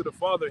access to the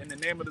Father in the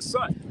name of the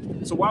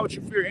Son. So why would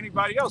you fear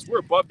anybody else? We're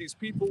above these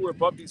people. We're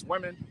above these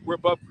women. We're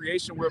above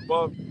creation. We're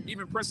above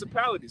even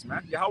principalities,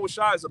 man.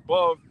 Yahushua is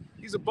above.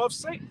 He's above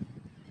Satan.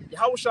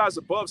 Yahushua is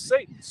above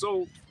Satan.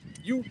 So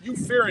you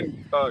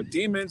fearing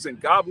demons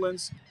and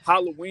goblins,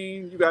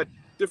 Halloween, you got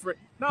different.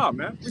 Nah,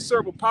 man. We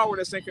serve a power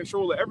that's in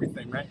control of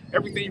everything, man.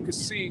 Everything you can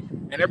see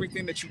and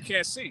everything that you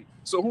can't see.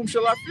 So whom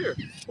shall I fear?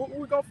 Who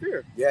we gonna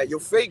fear? Yeah, your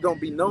fate gonna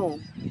be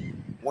known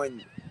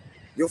when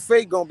your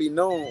fate gonna be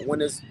known when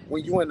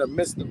you're in the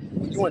midst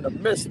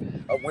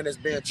of when it's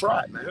being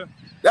tried, man. Yeah.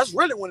 That's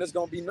really when it's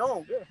gonna be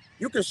known. Yeah.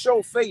 You can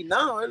show faith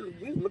now.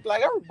 It look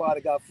like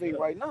everybody got faith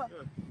right now.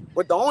 Yeah.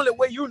 But the only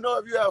way you know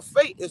if you have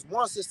faith is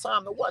once it's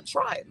time to what?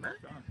 Try it, man.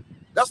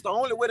 That's the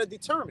only way to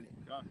determine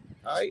it. God.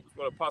 All right. That's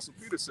what Apostle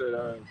Peter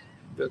said.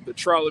 The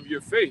trial of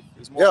your faith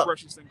is more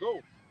precious than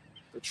gold.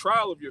 The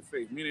trial of your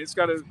faith, meaning it's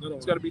gotta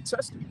be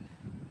tested.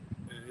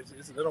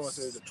 They don't want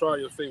to say the trial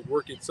of your faith,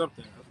 working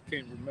something. I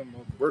can't remember.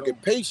 Working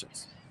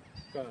patience.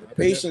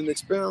 Patient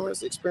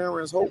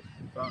experience hope.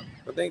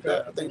 I think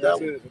that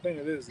the thing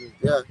it is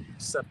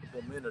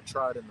acceptable men are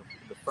tried in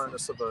the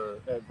furnace of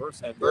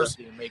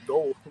adversity and make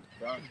gold.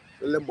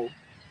 Limbo.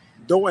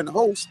 Though an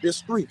host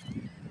discreet.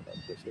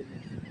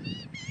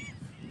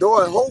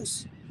 Though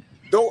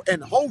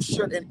an host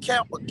should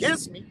encamp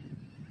against me,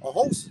 a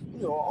host,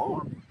 an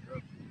army.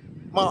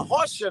 My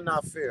heart shall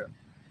not fear.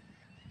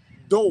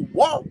 Though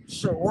war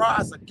shall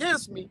rise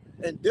against me,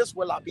 and this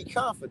will I be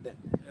confident.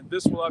 And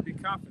this will I be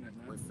confident,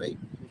 man. With faith.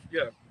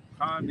 Yeah.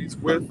 Con means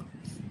with.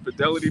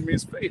 Fidelity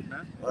means faith,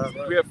 man.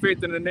 Right. We have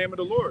faith in the name of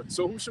the Lord.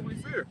 So who should we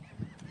fear?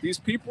 These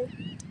people,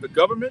 the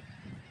government.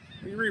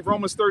 When you read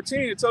Romans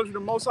 13, it tells you the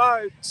Most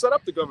High set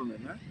up the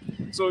government, man.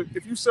 So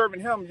if you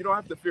serving him, you don't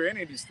have to fear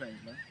any of these things,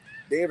 man.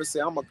 David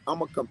said,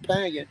 I'm a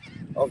companion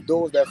of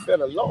those that fear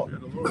the Lord.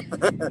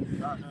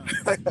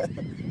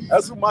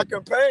 That's who my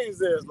companions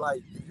is.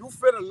 Like, if you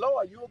fear the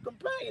Lord, you're a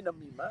companion of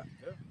me, man.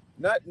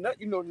 Yeah.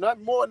 Not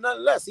more,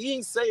 not less. He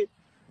ain't say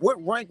what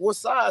rank, what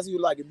size you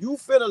like. If you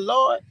fear the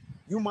Lord,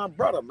 you my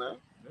brother, man.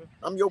 Yeah.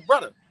 I'm your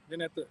brother.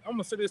 Then I'm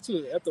gonna say this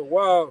too. After a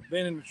while,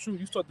 being in the truth,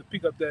 you start to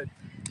pick up that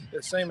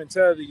same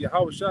mentality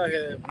Yahushua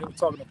had when he was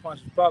talking to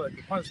Pontius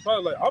Pilate. Pontius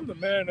Pilate, like, I'm the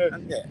man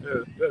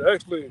that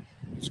actually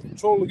is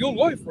controlling your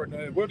life right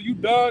now, whether you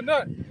die or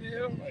not.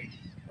 Yeah, I'm like,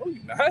 no,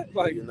 you're not.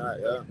 Like, you're not,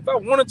 yeah. If I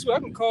wanted to, I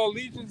can call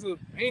legions of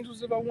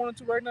angels if I wanted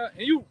to right now.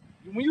 And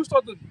when you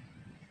start to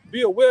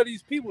be aware of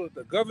these people,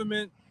 the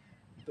government,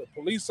 the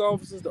police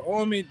officers, the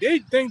army, they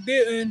think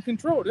they're in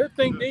control. They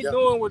think they're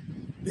doing what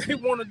they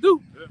want to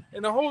do. Yeah.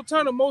 And the whole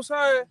time, the Most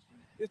High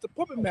is the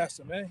puppet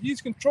master, man.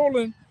 He's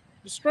controlling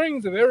the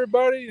strings of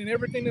everybody and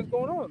everything that's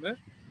going on, man.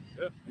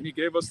 Yeah, and he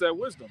gave us that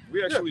wisdom.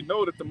 We actually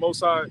know that the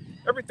Most High,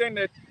 everything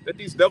that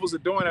these devils are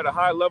doing at a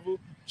high level,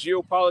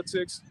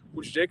 geopolitics,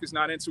 which Jake is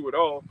not into at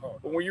all.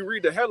 But when you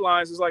read the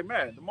headlines, it's like,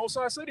 man, the Most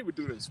High said he would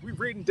do this. We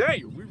read in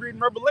Daniel, we read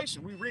in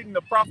Revelation, we reading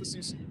the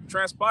prophecies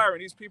transpiring.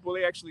 These people,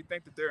 they actually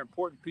think that they're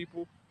important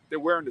people. They're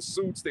wearing the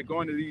suits. They're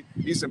going to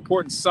these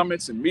important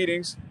summits and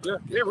meetings. Yeah,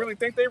 they really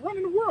think they're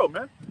running the world,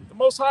 man. The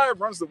Most High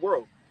runs the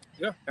world.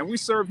 Yeah, and we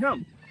serve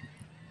him.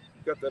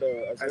 You got that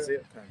Isaiah?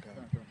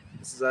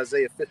 This is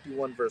Isaiah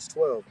 51, verse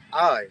 12.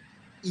 I,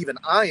 even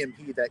I am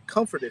he that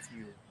comforteth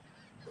you.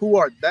 Who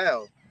art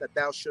thou, that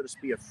thou shouldest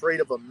be afraid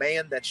of a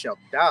man that shall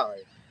die,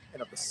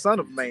 and of the Son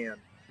of Man,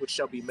 which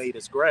shall be made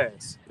as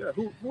grass? Yeah,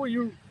 who are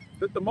you?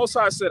 The Most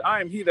High said,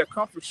 I am he that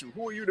comforts you.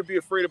 Who are you to be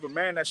afraid of a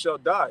man that shall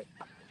die?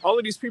 All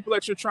of these people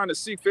that you're trying to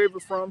seek favor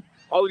from,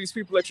 all of these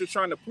people that you're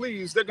trying to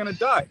please, they're going to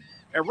die.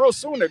 And real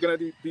soon, they're going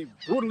to be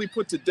brutally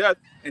put to death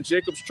in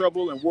Jacob's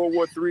trouble and World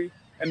War III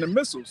and the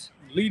missiles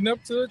leading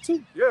up to it,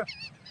 too. Yeah.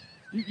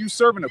 You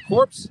serving a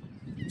corpse.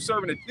 You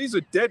serving these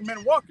are dead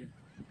men walking.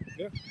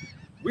 Yeah.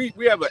 We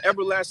have an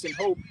everlasting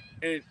hope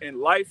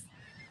in life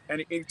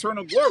and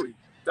eternal glory.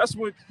 That's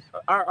what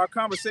our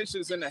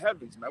conversation is in the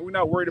heavens, man. We're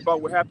not worried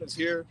about what happens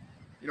here.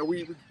 You know,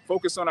 we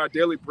focus on our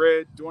daily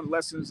bread, doing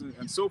lessons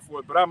and so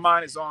forth, but our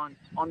mind is on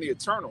the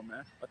eternal,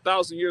 man.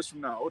 1,000 years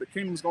from now, the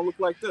kingdom's gonna look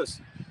like this.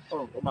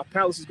 Oh, my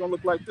palace is gonna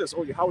look like this.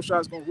 Oh,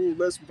 Yahushua is gonna rule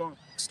this. We're gonna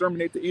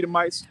exterminate the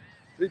Edomites.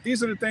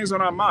 These are the things on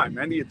our mind,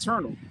 man. The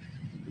eternal,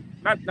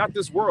 not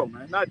this world,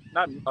 man.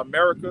 Not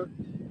America.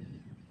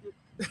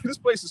 This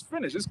place is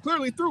finished. It's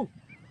clearly through.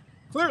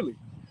 Clearly.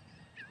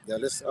 Yeah,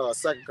 this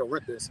 2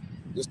 Corinthians,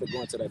 just to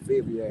go into that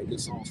favor,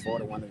 this Psalms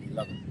 41 and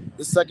 11.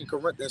 This 2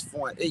 Corinthians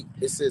 4 and 8,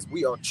 it says,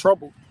 we are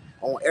troubled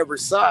on every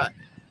side,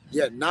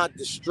 yet not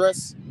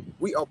distressed.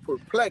 We are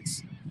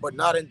perplexed, but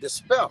not in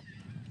despair.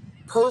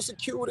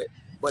 Persecuted,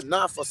 but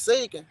not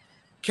forsaken.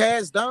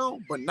 Cast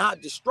down, but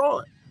not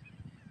destroyed.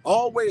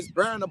 Always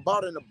bearing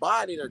about in the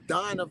body the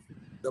dying of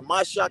the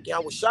Mashiach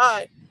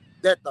Yahushua,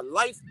 that the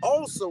life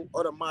also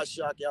of the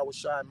Mashiach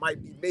Yahushua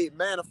might be made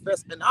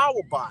manifest in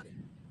our body.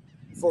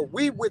 For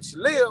we which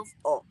live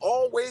are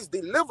always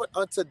delivered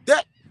unto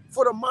death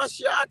for the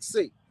Mashiach's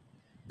sake,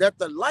 that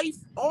the life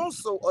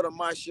also of the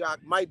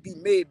Mashiach might be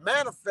made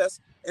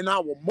manifest in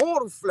our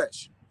mortal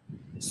flesh.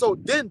 So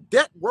then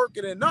death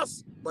working in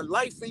us, but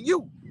life in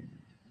you.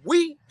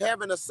 We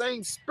having the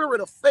same spirit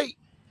of faith,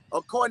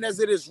 according as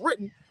it is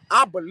written,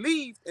 I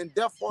believe and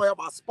therefore have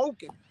I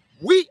spoken.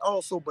 We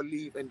also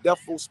believe and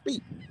therefore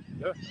speak.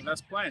 Yeah, and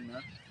that's plain,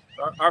 man.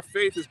 Our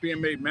faith is being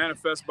made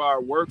manifest by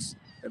our works,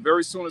 and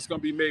very soon it's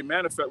going to be made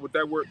manifest. With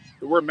that word,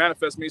 the word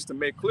manifest means to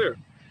make clear.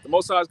 The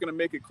Most High is going to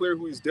make it clear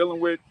who he's dealing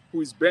with, who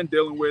he's been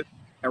dealing with,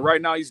 and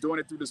right now he's doing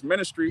it through this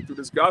ministry, through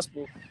this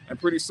gospel, and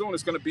pretty soon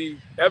it's going to be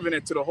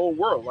evident to the whole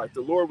world. Like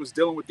the Lord was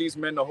dealing with these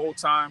men the whole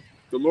time.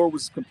 The Lord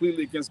was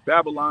completely against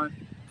Babylon,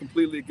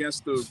 completely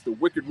against the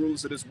wicked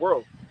rulers of this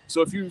world.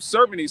 So if you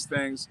serving these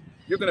things,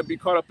 you're going to be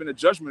caught up in the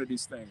judgment of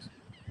these things.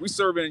 We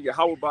serving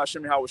Yahweh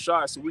Ba'Shem Yahweh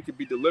Shai so we could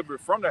be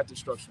delivered from that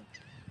destruction,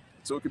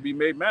 so it could be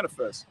made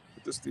manifest.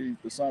 This the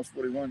Psalms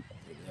 41.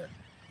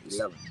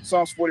 11.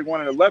 Psalms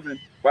 41 and 11.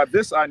 By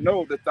this I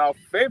know that thou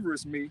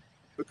favorest me,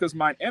 because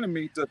mine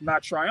enemy doth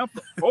not triumph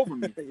over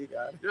me. You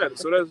got it. Yeah,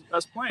 so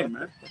that's plain,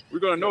 man. We're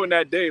going to know in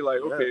that day, like,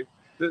 okay,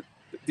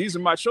 these are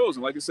my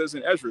chosen. Like it says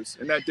in Esdras,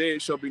 in that day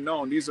it shall be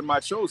known, these are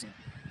my chosen.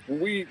 When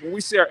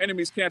we see our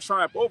enemies can't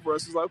triumph over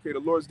us, it's like, okay, the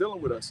Lord's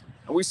dealing with us.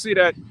 And we see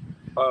that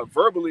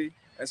verbally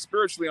and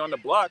spiritually on the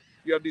block.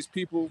 You have these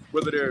people,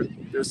 whether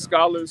they're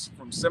scholars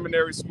from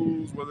seminary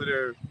schools, whether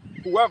they're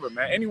whoever,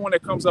 man, anyone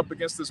that comes up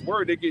against this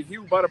word, they get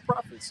healed by the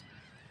prophets,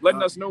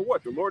 letting us know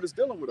what the Lord is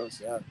dealing with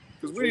us. Yeah.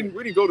 Because we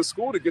didn't go to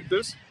school to get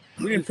this.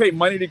 We didn't pay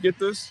money to get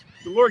this.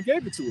 The Lord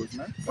gave it to us,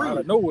 man. Out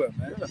of nowhere,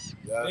 man.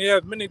 Yeah. And you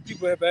have many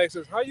people have asked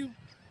us, how you?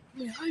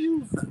 We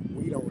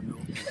don't know.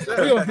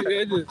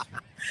 It just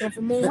come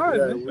from on high,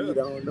 man. We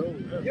don't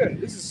know. Yeah,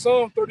 this is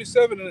Psalm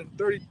 37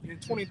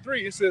 and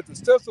 23. It says, the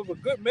steps of a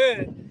good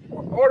man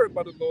are ordered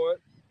by the Lord,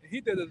 and he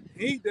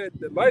that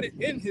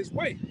delighted in his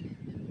way.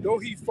 Though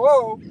he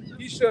fall,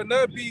 he shall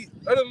not be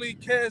utterly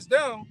cast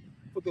down,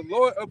 for the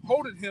Lord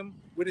upholdeth him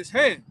with his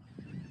hand.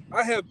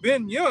 I have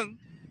been young,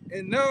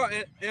 and now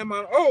am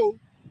I old,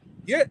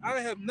 yet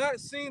I have not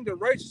seen the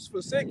righteous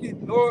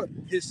forsaken, nor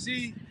his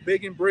seed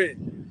begging bread.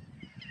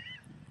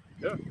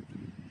 Yeah.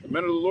 The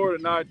men of the Lord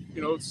are not,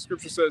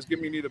 Scripture says, give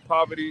me neither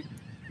poverty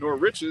nor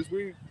riches.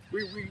 The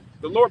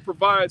Lord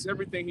provides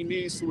everything he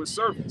needs to his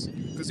servants,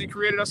 because he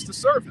created us to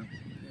serve him.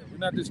 Yeah, we're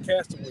not just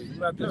castaways. We're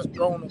not just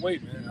thrown away,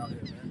 man, out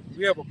here, man.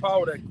 We have a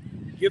power that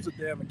gives a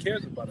damn and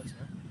cares about us,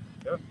 man.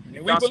 Yeah.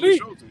 And we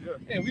believe.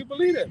 And we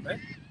believe that,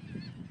 man.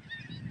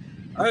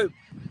 I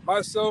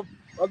myself,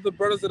 other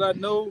brothers that I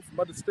know from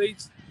other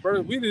states,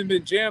 brothers, we've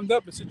been jammed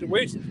up in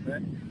situations,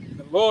 man.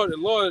 The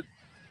Lord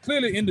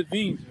clearly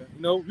intervenes,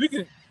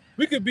 man.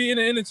 We could be in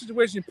a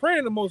situation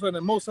praying the Most High, and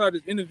the Most High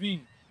just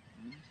intervene,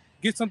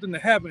 get something to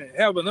happen, and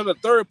have another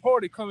third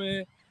party come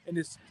in and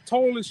just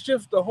totally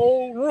shift the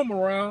whole room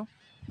around,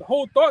 the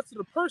whole thoughts of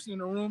the person in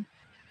the room,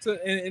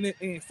 and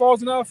it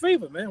falls in our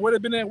favor, man. Whether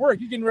it been at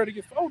work, you getting ready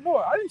to get. Oh no,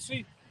 I didn't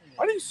see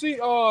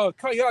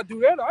Kaya do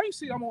that. I didn't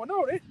see.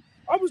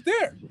 I was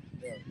there.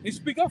 Yeah. They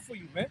speak up for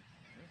you, man.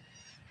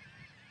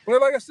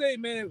 But like I say,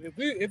 man,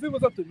 if it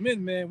was up to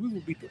men, man, we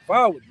would be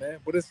devoured, man.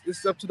 But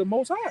it's up to the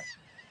Most High.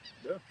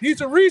 Yeah. He's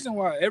the reason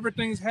why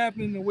everything's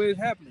happening the way it's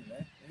happening,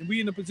 man. And we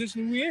in the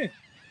position we in.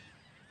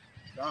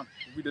 John,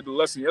 we did the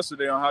lesson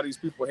yesterday on how these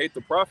people hate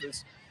the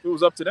prophets. If it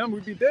was up to them,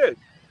 we'd be dead.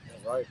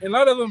 That's right. And a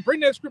lot of them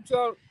bring that scripture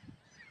out,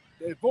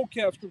 that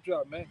vocab scripture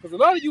out, man. Because a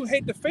lot of you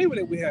hate the favor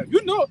that we have. A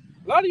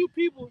lot of you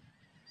people,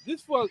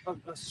 just for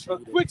a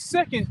quick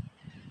second,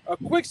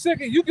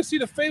 you can see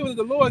the favor that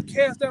the Lord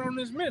cast down on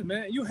his men,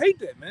 man. You hate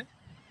that, man.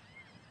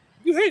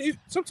 You hate it.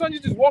 Sometimes you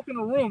just walk in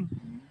a room,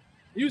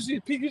 you see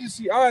people, you just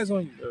see eyes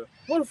on you. Yeah.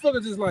 What the fuck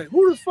is this like?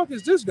 Who the fuck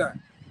is this guy?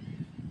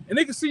 And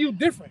they can see you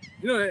different.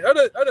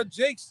 Other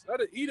Jakes,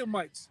 other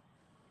Edomites,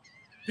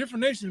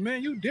 different nations,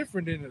 man. You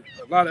different than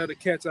a lot of other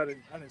cats I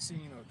done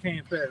seen or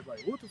came past.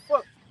 Like, what the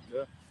fuck?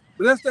 Yeah.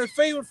 But that's that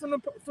favor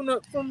from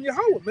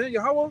Yahweh, man.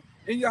 Yahweh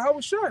and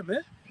Yahweh Shai,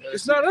 man. Yeah,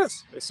 it's not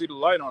us. They see the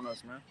light on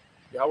us, man.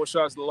 Yahweh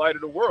Shai is the light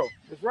of the world.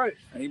 That's right.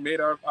 And he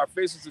made our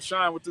faces to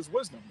shine with this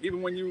wisdom.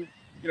 Even when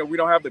we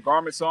don't have the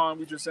garments on,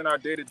 we just in our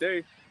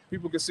day-to-day,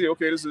 people can see,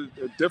 okay, there's a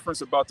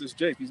difference about this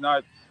Jake. He's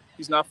not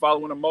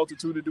following a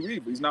multitude to do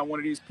evil. He's not one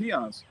of these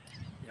peons.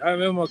 I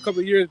remember a couple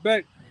of years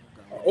back,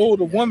 an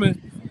older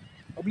woman,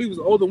 I believe it was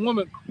an older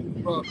woman,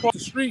 across the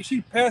street.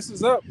 She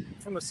passes up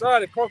from the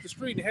side across the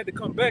street and had to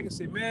come back and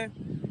say, man,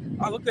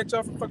 I looked at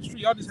y'all from across the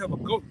street. Y'all just have a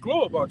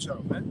glow about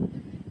y'all, man.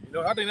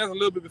 I think that's a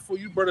little bit before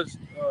you brothers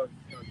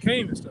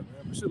came and stuff,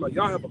 man. But shit, like,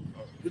 y'all have a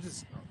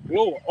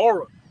glow,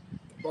 aura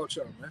about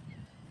y'all, man.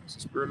 It's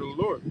the Spirit of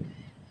the Lord. And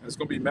it's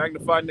going to be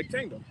magnified in the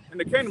kingdom. In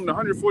the kingdom, the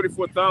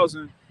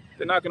 144,000,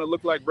 they're not going to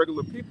look like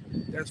regular people.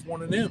 That's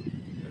one of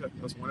them. Yeah,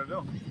 that's one of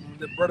them.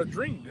 The brother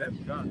Dream,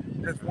 man. God.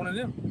 That's one of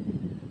them.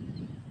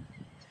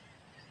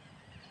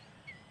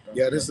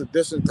 Yeah, this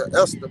addition to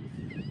Esther.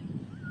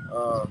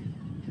 I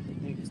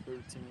think it's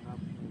 13.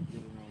 I'm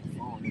getting on the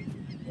phone.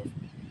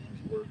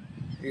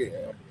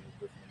 Yeah,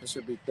 it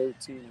should be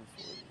 13 and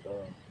 4.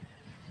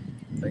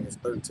 I think it's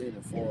 13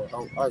 and 4.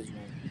 I just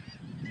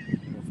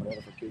want, for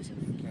edification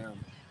of the camera.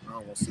 I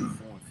don't want to see 4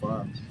 and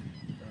 5.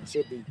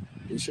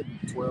 It should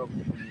be 12.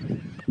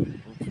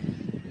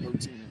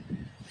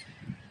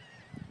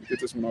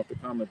 this one off the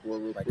comment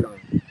board real Like,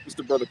 quick. It's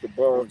the brother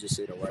Kabar. I'll just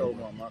say the right Hold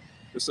one. on, man.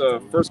 It's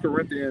 1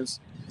 Corinthians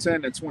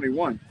 10 and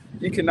 21.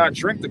 You cannot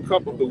drink the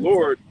cup of the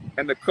Lord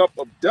and the cup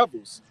of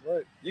devils.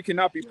 Right. You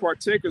cannot be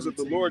partakers of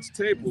the Lord's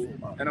table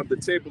and of the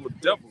table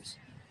of devils.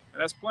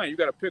 And that's plain. You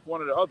got to pick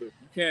one or the other.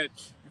 You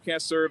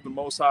can't serve the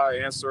Most High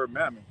and serve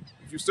Mammon.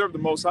 If you serve the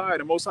Most High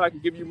can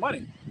give you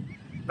money.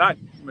 Not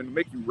to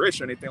make you rich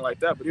or anything like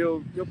that, but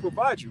he'll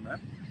provide you, man.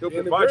 He'll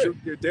Daily provide bread. you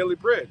your daily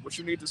bread, what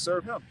you need to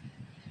serve him.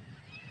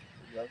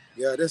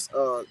 Yeah, this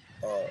 13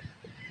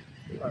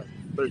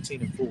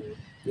 and 4.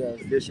 yeah,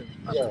 Edition.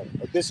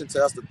 addition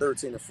to Esther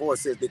 13 and 4, it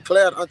says,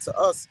 declared unto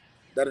us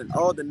that in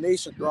all the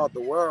nations throughout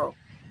the world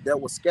there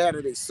was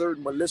scattered a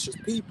certain malicious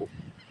people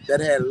that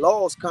had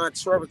laws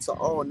contrary to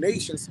all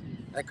nations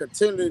and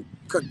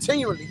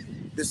continually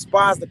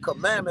despised the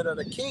commandment of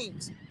the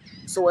kings,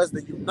 so as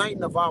the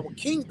uniting of our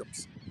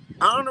kingdoms,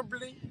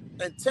 honorably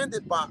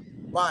intended by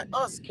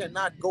us,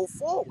 cannot go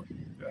forward.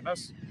 Yeah, and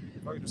that's,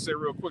 if I can just say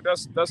real quick,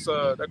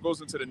 that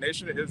goes into the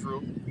nation of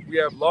Israel. We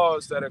have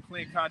laws that are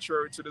clean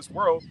contrary to this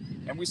world,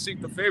 and we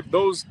seek the favor,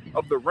 those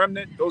of the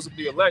remnant, those of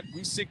the elect,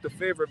 we seek the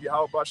favor of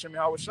Yahweh Bashem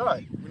Yahweh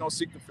Shai. We don't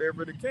seek the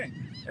favor of the king.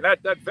 And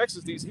that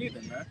vexes these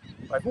heathen, man.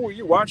 Like, who are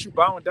you? Why aren't you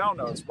bowing down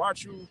to us? Why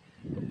aren't you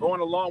going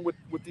along with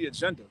the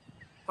agenda?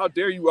 How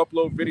dare you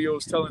upload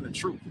videos telling the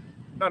truth?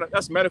 No,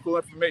 that's medical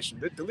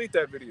information. Delete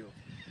that video.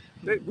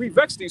 We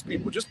vex these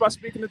people just by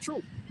speaking the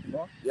truth. You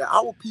know? Yeah,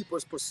 our people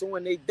is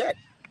pursuing their debt.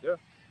 Yeah.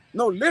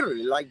 No,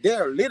 literally, like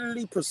they're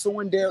literally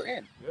pursuing their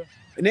end. Yeah.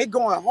 And they're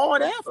going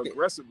hard after it.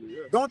 Aggressively,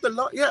 yeah. Don't the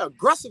Lord, yeah,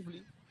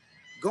 aggressively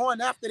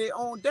going after their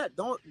own debt.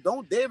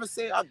 Don't David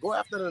say, I go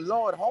after the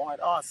Lord hard,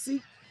 or I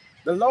seek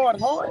the Lord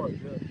hard.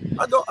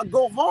 Yeah. I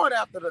go hard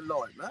after the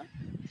Lord, man.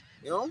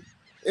 You know?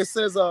 It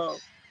says,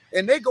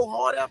 and they go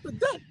hard after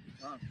debt.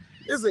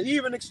 It's an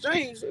even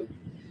exchange.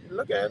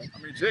 Look at it. I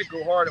mean, Jake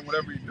go hard in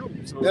whatever you do.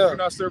 So if Yeah. you're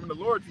not serving the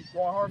Lord, you're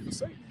going hard for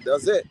Satan.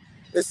 That's it.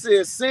 It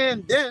says,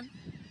 sin then,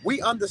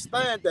 we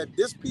understand that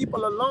this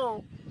people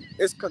alone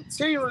is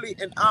continually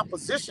in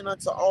opposition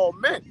unto all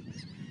men,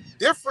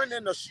 different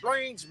in the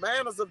strange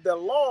manners of their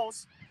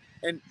laws,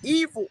 and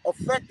evil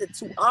affected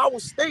to our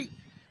state,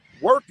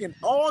 working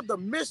all the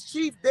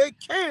mischief they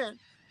can,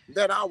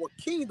 that our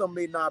kingdom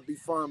may not be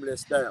firmly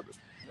established.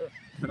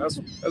 And that's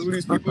what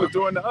these people are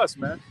doing to us,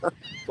 man.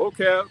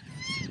 Vocab,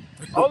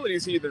 all of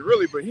these heathen,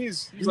 really, but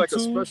he's like a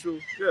YouTube. special,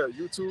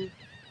 YouTube,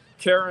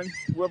 Karen,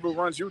 whoever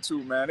runs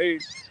YouTube, man, they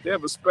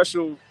have a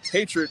special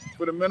hatred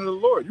for the men of the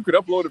Lord. You could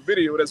upload a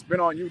video that's been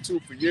on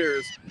YouTube for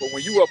years, but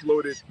when you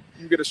upload it,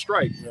 you get a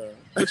strike. Yeah.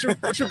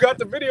 But you got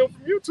the video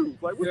from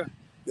YouTube. Like, what? Yeah.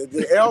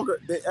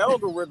 The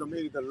algorithm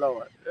hated the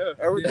Lord. Yeah.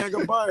 Everything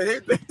about it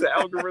hit The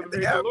algorithm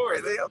hated the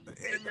Lord. They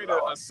They made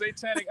a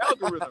satanic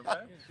algorithm,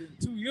 man.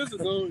 2 years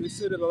ago, it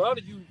said that a lot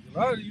of you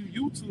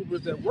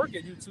YouTubers that work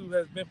at YouTube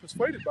has been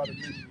persuaded by the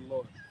men of the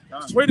Lord,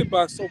 persuaded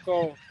by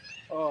so-called,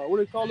 what do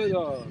they call it?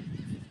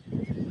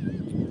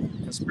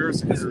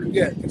 Conspiracy theory.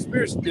 Yeah,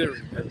 conspiracy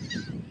theory.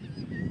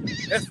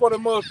 That's for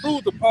them to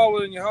prove the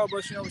power in Yahweh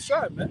Bashem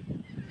Shai,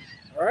 man.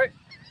 All right.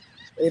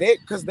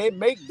 Because they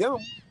make them,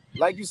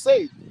 like you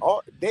say,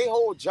 their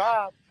whole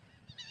job,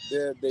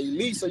 the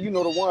elites, or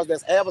the ones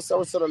that's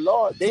adversaries to the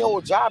Lord, their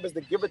whole job is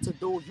to give it to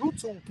those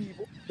YouTube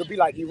people to be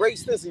like,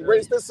 erase this.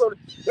 So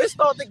they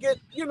start to get,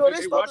 they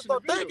start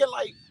thinking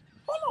like,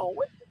 hold on,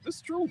 wait, This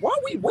is true. why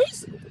we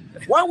wasting?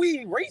 Why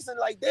we erasing?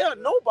 Like, they're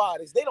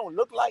nobodies. They don't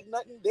look like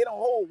nothing. They don't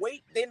hold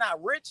weight. They're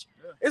not rich.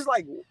 Yeah. It's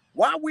like,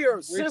 why we are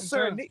Wasting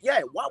censoring?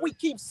 time. Why we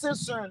keep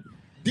censoring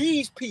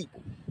these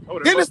people? Oh,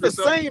 there Then it's must the be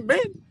something- same men.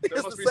 There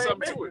It's must the be same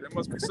something men. to it. There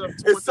must be something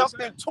to it. It's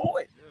something to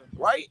it, Yeah.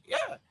 right?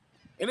 Yeah.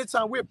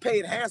 Anytime we're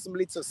paid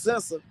handsomely to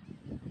censor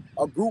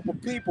a group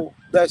of people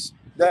that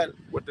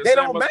What they're They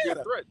saying don't must be a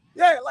matter. threat.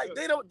 yeah,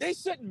 they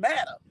shouldn't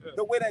matter Yeah.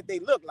 the way that they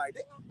look like.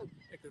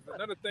 Because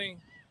another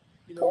thing,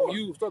 Poor. when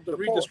you start to The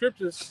read poor. the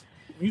scriptures,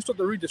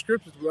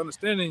 with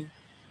understanding,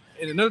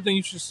 and another thing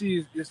you should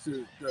see is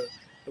the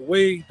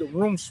way the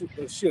room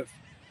shift.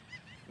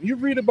 When you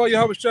read about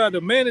Yahweh Shai,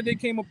 the man that they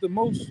came up the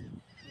most, the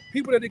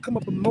people that they come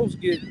up the most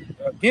get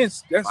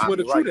against, that's where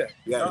the Probably truth at.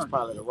 Yeah, that's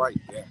probably the right.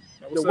 Yeah.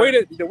 Now, The what's way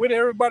that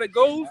everybody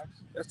goes,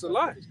 that's a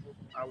lie.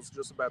 I was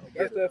just about to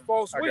That's get that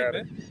false I way, got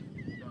man.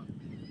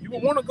 You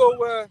would want to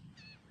go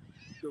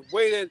the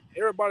way that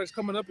everybody's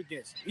coming up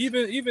against.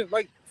 Even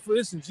like, for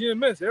instance,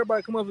 GMS.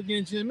 Everybody come up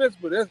against GMS,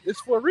 but it's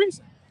for a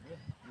reason.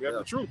 We have Yeah.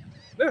 the truth.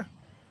 Yeah.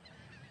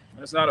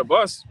 And it's not of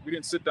us. We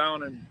didn't sit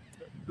down and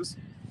this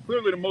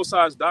clearly the Most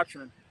High's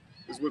doctrine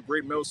is with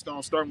great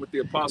millstone, starting with the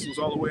apostles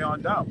all the way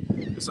on down.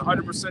 It's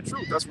 100%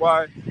 true. That's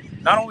why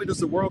not only does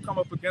the world come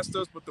up against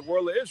us, but the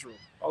world of Israel.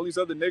 All these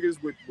other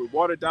niggas with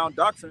watered down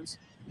doctrines,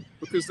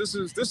 because this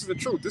is the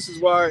truth. This is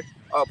why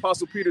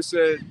Apostle Peter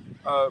said,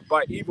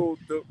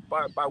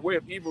 by way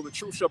of evil, the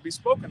truth shall be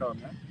spoken of,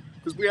 man.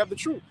 Because we have the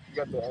truth. You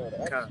got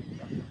the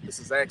This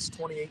is Acts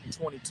 28 and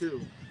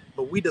 22.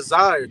 But we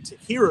desire to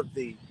hear of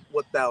thee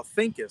what thou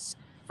thinkest.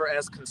 For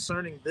as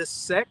concerning this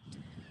sect,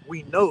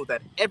 we know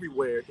that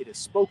everywhere it is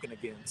spoken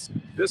against.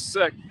 this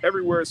sect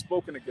everywhere is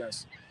spoken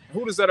against. And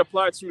who does that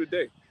apply to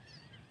today?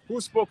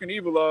 who's spoken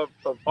evil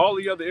of all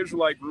the other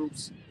Israelite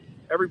groups,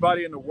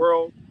 everybody in the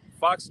world,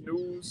 Fox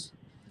News,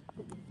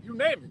 you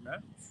name it,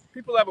 man.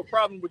 People have a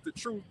problem with the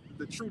true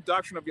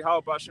doctrine of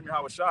Yahweh B'Shem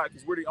Yahweh Shai,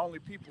 because we're the only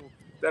people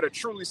that are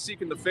truly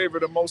seeking the favor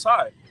of the Most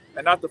High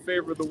and not the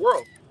favor of the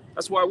world.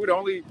 That's why we're the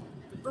only,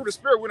 through the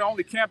Spirit, we're the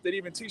only camp that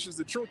even teaches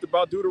the truth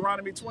about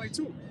Deuteronomy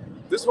 22.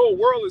 This whole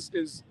world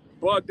is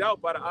bugged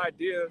out by the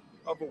idea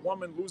of a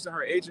woman losing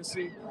her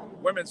agency,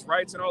 women's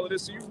rights, and all of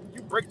this. So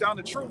you break down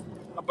the truth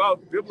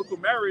about biblical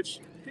marriage,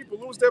 people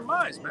lose their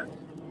minds, man.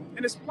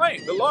 And it's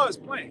plain. The law is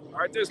plain. All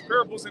right, there's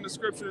parables in the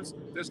scriptures,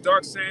 there's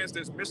dark sayings,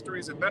 there's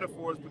mysteries and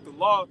metaphors, but the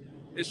law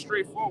is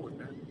straightforward,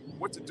 man.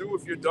 What to do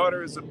if your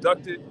daughter is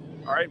abducted.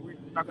 All right, we're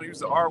not going to use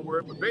the R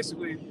word, but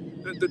basically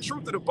the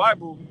truth of the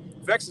Bible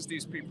vexes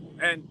these people.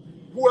 And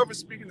whoever's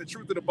speaking the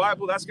truth of the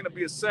Bible, that's going to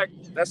be a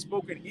sect that's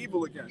spoken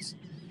evil against.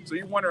 So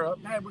you wonder,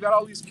 man, we got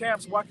all these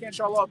camps. Why can't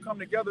y'all all come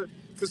together?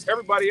 Because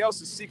everybody else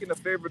is seeking the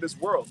favor of this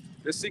world.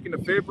 They're seeking the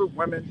favor of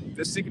women.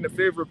 They're seeking the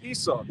favor of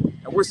Esau.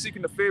 And we're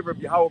seeking the favor of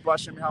Yahweh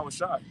B'Shem Yahweh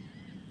Shai.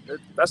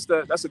 That's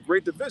a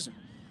great division.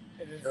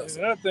 And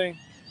another thing,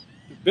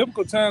 the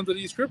biblical times of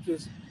these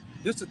scriptures,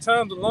 just the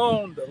times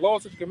alone, the law,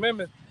 such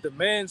commandment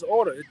demands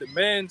order. It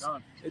demands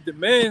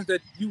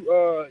that you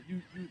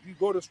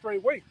go the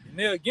straight way, and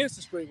they're against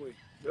the straight way.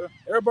 Yeah.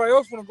 Everybody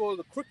else want to go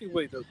the crooked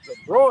way, the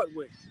broad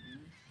way.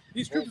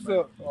 These scriptures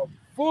are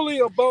fully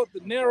about the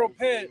narrow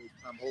path,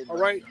 all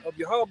right, of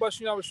Yahweh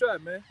B'Shem Yahweh Shai,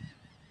 man.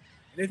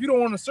 And if you don't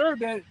want to serve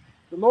that,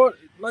 the Lord,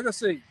 like I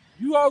say,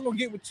 you all gonna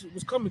get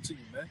what's coming to you,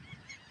 man.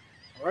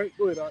 All right,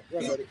 go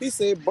ahead. He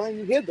said, "Bring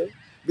you hither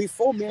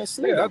before men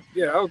slay." I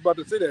was about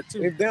to say that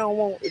too. If they don't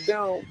want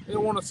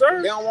to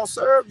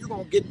serve, you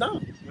gonna get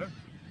down. Yeah.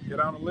 Get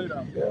down and lay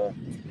down. Yeah,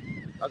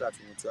 I got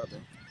you one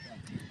there.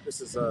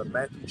 This is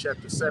Matthew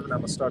chapter 7. I'm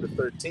gonna start at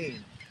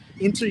 13.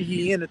 Enter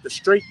ye in at the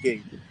straight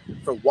gate,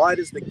 for wide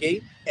is the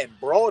gate, and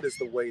broad is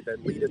the way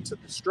that leadeth to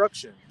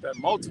destruction. That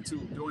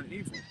multitude doing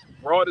evil.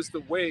 Broad is the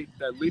way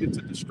that leadeth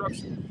to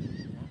destruction.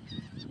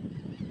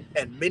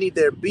 And many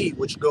there be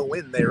which go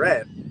in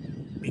thereat,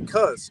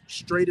 because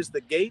strait is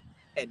the gate,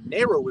 and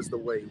narrow is the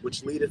way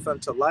which leadeth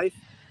unto life,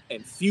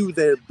 and few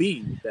there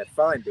be that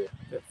find it.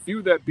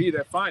 Few that be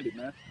that find it,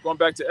 man. Going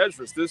back to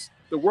Esdras,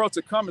 the world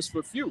to come is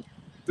for few.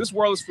 This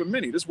world is for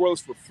many. This world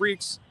is for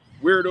freaks,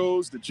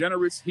 weirdos,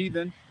 degenerates,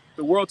 heathen.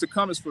 The world to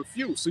come is for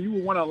few. So you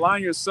will want to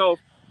align yourself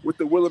with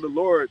the will of the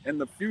Lord and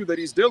the few that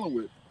he's dealing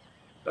with.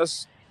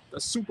 That's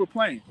super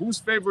plain. Whose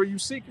favor are you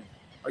seeking?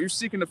 Are you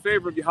seeking the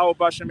favor of Yahweh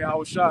B'Shem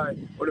Yahweh Shai,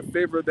 or the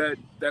favor of that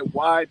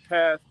wide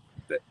path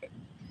that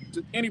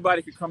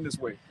anybody could come this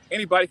way?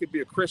 Anybody could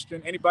be a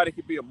Christian. Anybody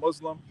could be a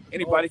Muslim.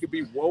 Anybody could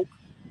be woke.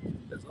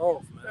 That's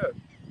off, man. Yeah.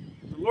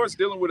 The Lord's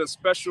dealing with a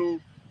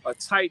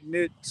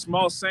tight-knit,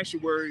 small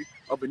sanctuary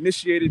of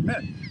initiated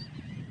men.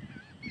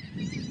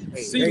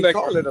 Hey, they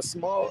call it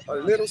a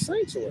little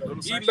sanctuary.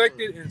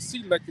 Elected and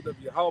selected of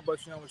Yahweh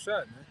B'Shem Yahweh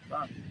Shai,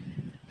 man.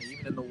 And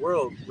even in the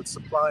world with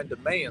supply and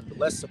demand, the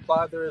less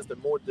supply there is, the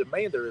more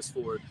demand there is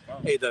for it.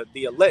 Hey,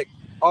 the elect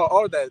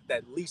are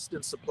that least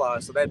in supply,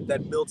 so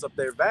that builds up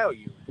their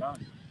value.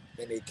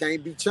 And they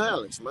can't be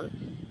challenged, man.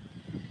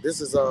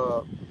 This is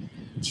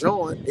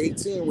John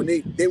 18 when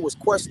they was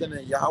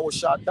questioning Yahweh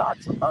Shai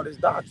doctrine, about his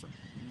doctrine.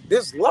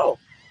 This law.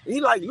 He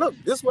like, look,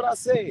 this is what I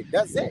said.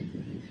 That's it.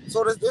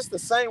 So this the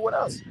same with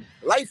us.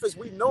 Life as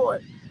we know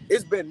it,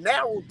 it's been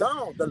narrowed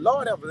down. The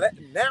Lord have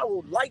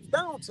narrowed life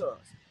down to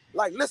us.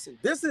 Like, listen,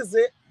 this is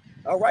it.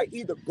 All right,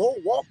 either go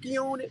walk ye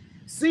on it,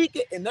 seek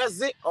it, and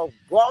that's it, or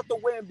go out the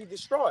way and be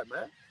destroyed,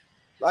 man.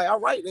 Like, all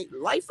right,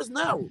 life is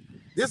narrow.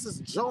 This is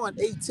John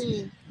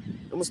 18.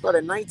 I'm gonna start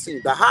at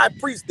 19. The high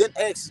priest then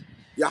asked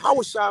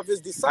Yahweh Shai of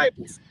his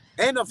disciples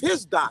and of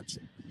his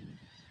doctrine.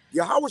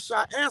 Yahweh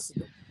Shai answered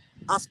them,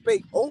 I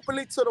spake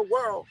openly to the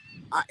world.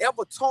 I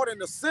ever taught in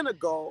the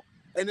synagogue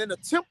and in the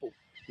temple,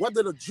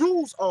 whether the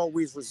Jews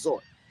always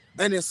resort.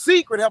 And in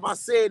secret have I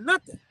said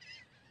nothing.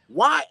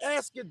 Why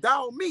askest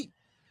thou me?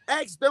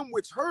 Ask them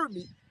which heard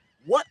me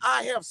what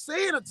I have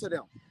said unto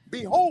them.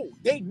 Behold,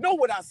 they know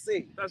what I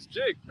said. That's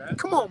Jake, man.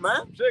 Come on,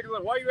 man. Jake is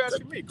like, why are you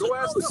asking me? Go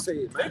ask them.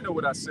 Said, they know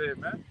what I said,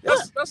 man. Yeah.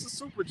 That's a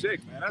super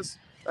Jake, man. That's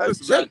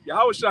Jake.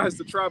 Yahweh Shai is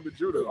the tribe of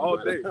Judah all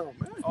day.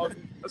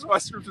 That's why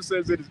Scripture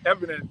says it is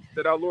evident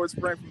that our Lord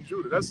sprang from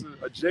Judah. That's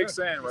a Jake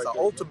saying right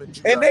there. Ultimate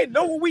Judah. And they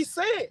know what we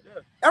said.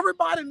 Yeah.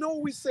 Everybody know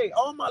what we say.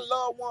 All my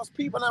loved ones,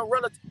 people and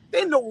relatives,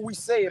 they know what we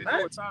say, man.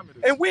 Know what time it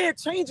is. And we ain't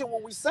changing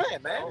what we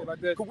saying, man. Oh, like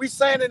that. Cause we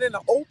saying it in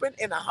the open,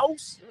 in the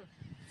house,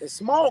 in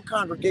small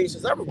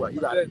congregations everywhere. You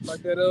got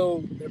like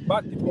that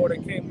Bhakti boy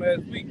that came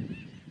last week.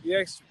 He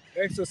asked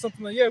us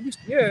something like, I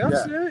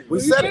said we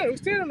said it. We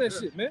stand on that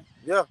shit, man.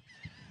 Yeah.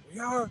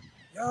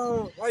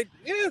 Y'all, like,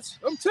 yes,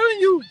 I'm telling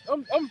you,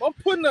 I'm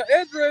putting an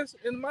address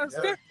in my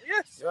step.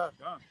 Yes. Yeah.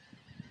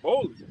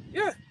 Boldly.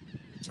 Yeah.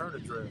 Return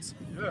address.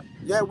 Yeah.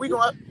 Yeah, we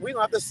gonna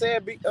have to say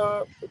it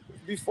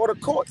before the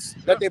courts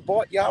that they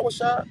bought Yahweh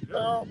Shai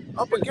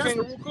up against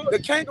the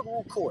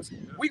kangaroo courts.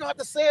 We gonna have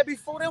to say it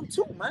before them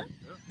too, man.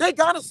 They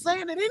got us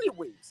saying it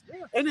anyways.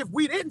 And if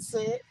we didn't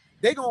say it,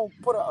 they gonna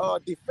put a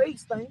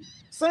deface thing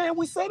saying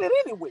we said it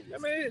anyway. I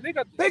mean, they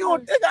got They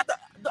algorithm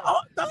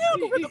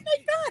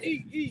make that.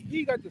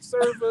 he got the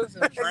servers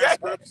and Yeah.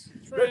 transcripts.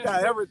 They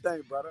got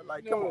everything, brother.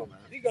 Like, You come know, on, man.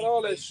 he got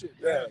all that shit.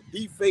 Yeah,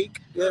 deepfake.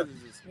 Yeah, it's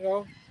just- You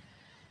know,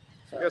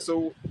 Yeah,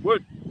 so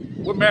what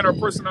manner of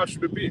person ought you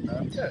to be,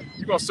 man? Yeah.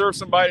 You're gonna serve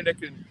somebody that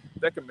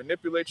can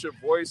manipulate your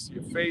voice,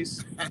 your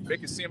face,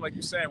 make it seem like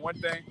you're saying one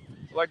thing.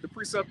 Like the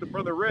precept the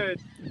brother read,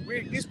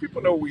 these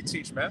people know what we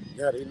teach, man.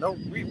 yeah, they know.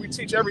 We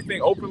teach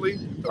everything openly.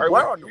 All world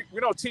right, knows. we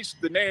don't teach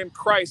the name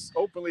Christ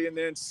openly and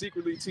then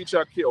secretly teach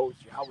our kids, oh,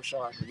 Yahweh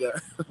Shai. Yeah,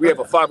 We have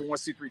a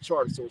 501c3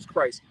 charter, so it's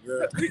Christ.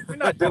 yeah. We're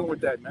not dealing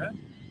with that, man.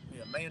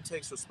 Yeah, man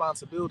takes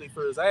responsibility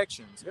for his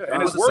actions. Yeah,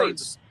 and his What's the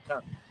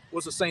words.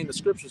 What's the saying in the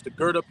scriptures? To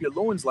gird up your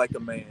loins like a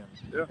man.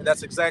 Yeah. And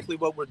that's exactly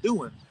what we're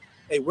doing.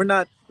 Hey, we're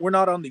not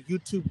on the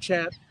YouTube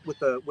chat with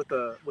the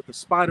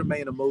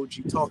Spider-Man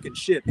emoji talking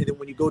shit, and then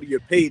when you go to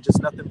your page, it's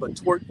nothing but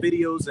twerk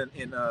videos and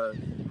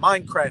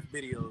Minecraft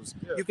videos.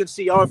 Yeah. You can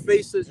see our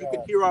faces, you Yeah.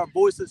 can hear our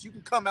voices, you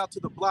can come out to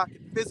the block and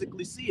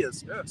physically see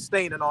us Yeah.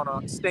 staining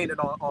on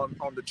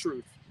the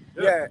truth.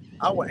 Yeah,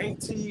 our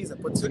aunties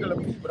and particular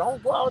people,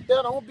 don't go out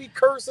there, don't be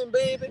cursing,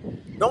 baby.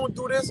 Don't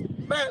do this.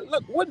 Man,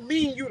 look, what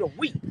mean you to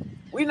weep?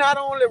 We not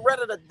only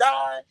ready to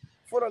die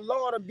for the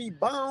Lord to be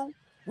bound,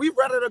 we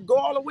ready to go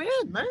all the way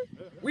in, man.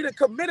 We done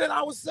committed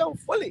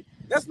ourselves fully.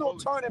 There's no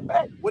turning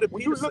back. What did When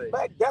Peter you say? look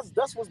back,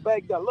 that's what's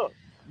back there. Look,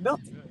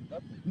 nothing. Yeah,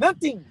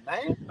 Nothing,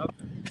 man.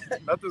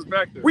 nothing's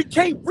back there. We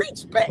can't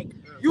reach back.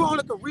 You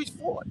only can reach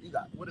forward. You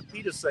got What did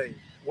Peter say?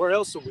 Where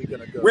else are we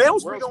gonna go? where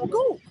else Where we else gonna we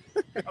go?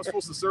 I'm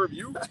supposed to serve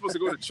you. I'm supposed to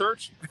go to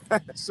church,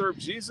 serve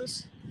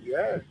Jesus.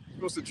 Yeah. You're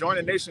supposed to join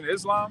the Nation of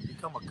Islam.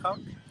 Become a cuck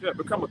Yeah,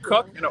 become a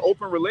cuck in an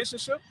open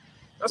relationship.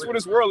 That's where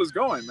this world is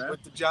going, man.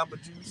 with the Jamba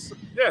Juice.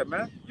 Yeah,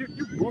 man. You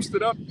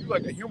boosted up. You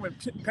like a human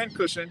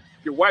pincushion.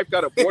 Your wife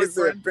got a He said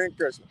boyfriend. pink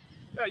cushion.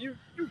 Yeah, you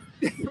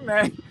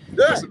man.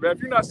 Yeah. Listen, man. If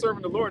you're not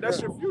serving the Lord,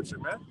 that's your future,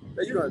 man.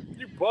 There you go.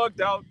 You bugged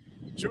out,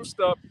 juiced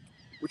up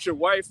with your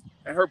wife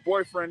and her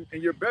boyfriend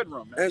in your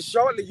bedroom, man. And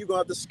shortly, you're gonna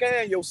have to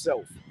scan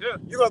yourself. Yeah.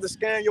 You're gonna have to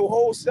scan your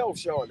whole self,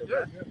 shortly.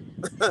 Yeah,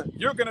 yeah.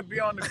 You're gonna be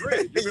on the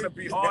grid. You're gonna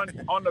be on the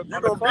You're on the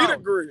gonna be the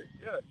cloud. grid.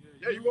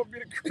 Yeah, you're gonna be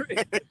the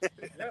grid.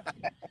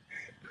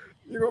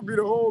 You're gonna be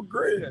the whole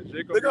grid. Yeah,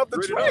 Jacob, They're gonna have to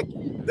grid it track up.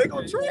 you. They're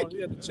gonna you track want-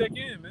 you have to check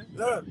in, man. you.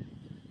 Yeah.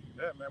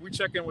 Yeah, man. We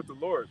check in with the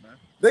Lord, man.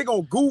 They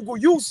gonna Google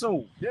you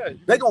soon. Yeah,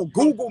 They gonna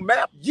Google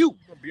map you.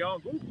 You're gonna be on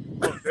Google.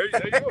 Oh, there you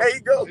go. There you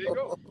go. There you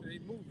go. He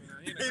moving.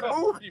 He in the He car.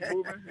 moving. He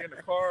moving. He in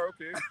the car.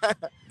 Okay.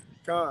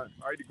 Con.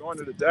 All right, you going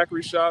to the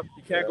daiquiri shop.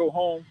 He can't go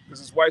home because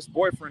his wife's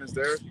boyfriend is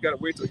there. You gotta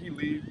wait till he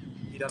leave.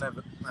 He don't have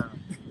it.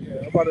 Yeah,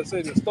 I'm about to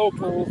say the store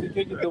closed. He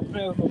can't get the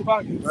pants in the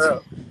pocket. Yeah.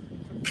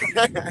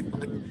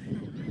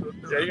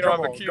 Yeah, you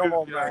don't have a key. Come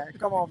on, yeah, man.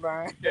 Come on,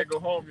 man. You can't go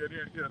home yet.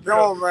 Yeah. Come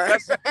on, man.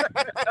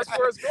 That's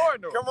where it's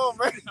going, though. Come on,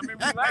 man. I mean,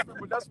 we laughing,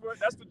 but that's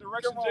the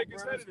direction Come on, Jake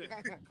is bro. headed in.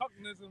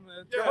 Cucknism,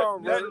 man. Yeah, Come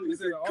on, that- brother.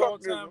 It's at an Cucknism.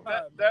 all-time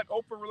high. That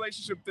open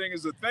relationship thing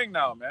is a thing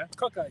now, man.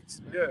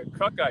 Cuckites, man. Yeah,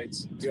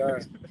 cuckites. Yeah.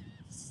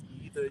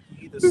 You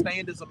either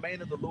stand as a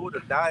man of the Lord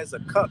or die as a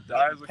cuck.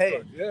 Die as a Hey,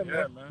 cuck. Yeah, Yeah,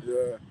 man. man.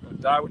 Yeah.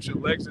 Die with your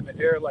legs in the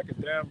air like a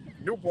damn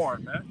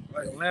newborn, man.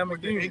 Like a the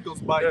Lamborghini. ankles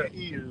by Yeah. your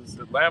ears.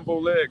 The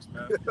Lambo legs,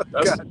 man.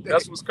 That's God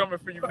that's what's coming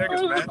for you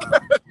niggas,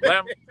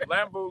 man.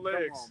 Lambo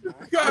legs. Come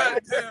on, man. God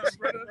damn,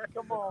 brother.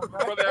 Come on,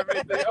 man. Brother,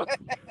 everything else.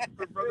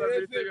 Brother, That's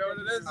everything it, else.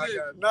 brother. That's I it.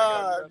 got- Nah,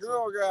 I got- you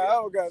don't got. I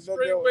don't got nothing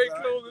Straight else, way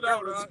man. close it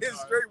out, huh?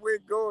 It's straight way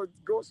go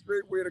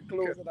straight way to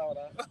close it out.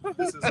 Huh?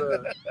 This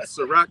is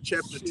Sirach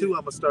chapter 2.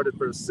 I'm gonna start at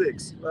verse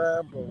 6.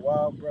 Man, but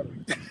wild brother.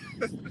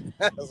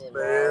 That's a Man.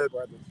 wild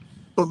brother.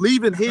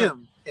 Believe in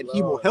him, and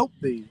he will Lord. help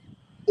thee.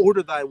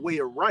 Order thy way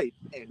aright,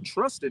 and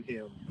trust in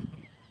him.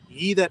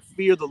 Ye that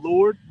fear the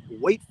Lord,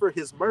 wait for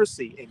his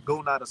mercy, and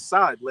go not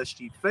aside, lest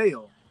ye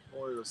fail,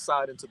 or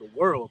aside into the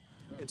world,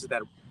 into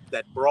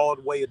that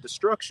broad way of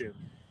destruction.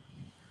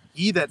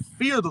 Ye that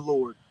fear the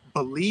Lord,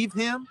 believe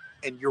him,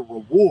 and your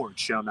reward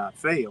shall not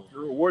fail.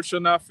 Your reward shall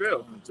not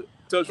fail. It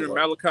tells you in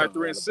Malachi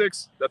 3 and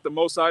 6 that the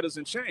Most High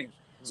doesn't change.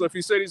 So if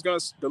he said he's going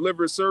to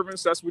deliver his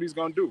servants, that's what he's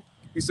going to do.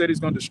 He said he's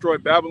going to destroy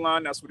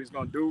Babylon. That's what he's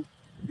going to do.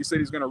 He said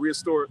he's going to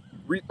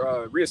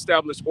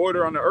reestablish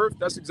order on the earth.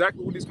 That's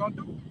exactly what he's going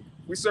to do.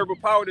 We serve a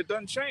power that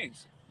doesn't change.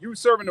 You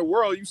serving the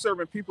world. You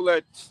serving people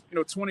that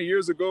 20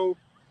 years ago,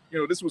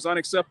 this was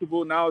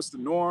unacceptable. Now it's the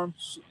norm.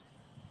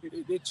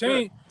 They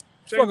change.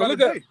 Change Fuck, by look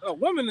the at day. a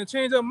woman that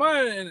changed her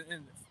mind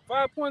in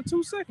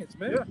 5.2 seconds,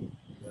 man. Yeah.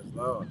 Yes,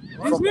 Lord. These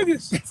From,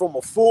 niggas from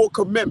a full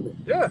commitment,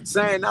 Yeah.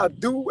 saying I'll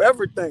do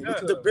everything. Yeah.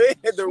 The bed,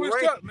 the switched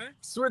rent, up, man.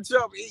 switch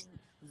up, eat,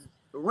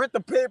 rent the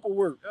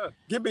paperwork, Yeah.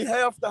 give me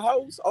half the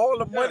house, all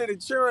the Yeah. money, the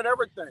insurance,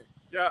 everything.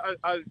 Yeah,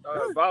 I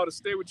vow to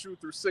stay with you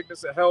through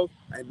sickness and health.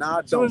 And now I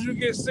As soon don't. as you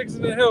get sick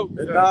of the help,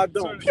 And Yeah. now I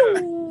don't.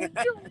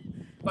 Yeah.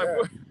 Like, Yeah.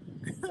 what?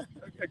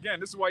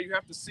 Again, this is why you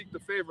have to seek the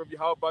favor of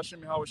Yahweh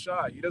Bashem Yahweh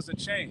Shai. He doesn't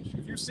change.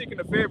 If you're seeking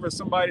the favor of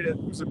somebody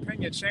whose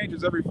opinion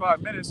changes every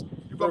 5 minutes,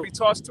 you're going to be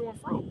tossed to and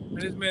fro.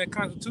 And this man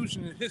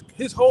Constitution,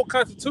 his whole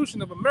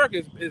Constitution of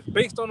America is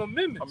based on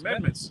amendments.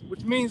 Amendments. Man,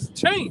 which means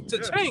change, to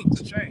Yeah, change.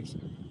 To change.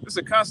 It's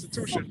a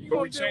constitution, You but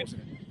gonna we changing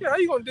it. Yeah, how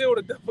you gonna deal with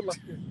a devil like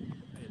that?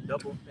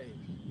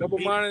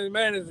 Double-minded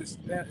man is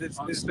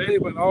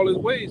unstable in all his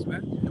ways,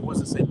 man. It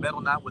wasn't say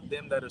meddle not with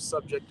them that are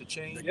subject to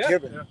change. Yeah.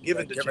 Given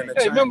Given to to change.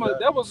 Hey, remember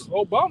that was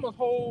Obama's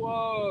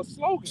whole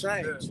slogan.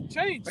 Change.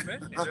 Change,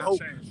 man. Yeah, hope.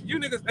 change. You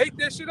niggas ate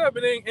that shit up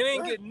and ain't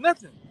getting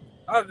nothing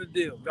out of the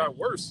deal. Man. Got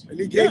worse. And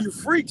he gave you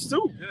freaks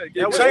too. Yeah, Yeah,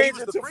 get well, Change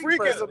was it the to freak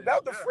freak is president.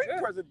 about the Yeah. freak Yeah.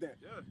 president.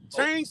 yeah.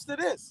 Change to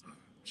this.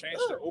 Change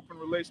to open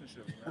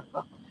relationship.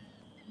 Man.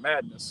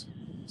 Madness.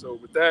 So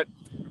with that,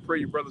 we pray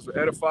you brothers were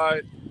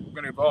edified. We're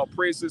going to give all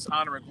praises,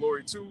 honor, and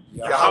glory to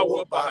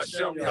Yahweh,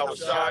 Bahashem,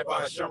 Yahushai,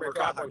 Bahashem,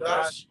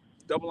 Rakatash.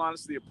 double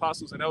honors to the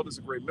apostles and elders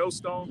of Great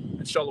Millstone,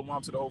 and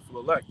shalom to the hopeful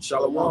elect.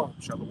 Shalom.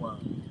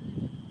 Shalom.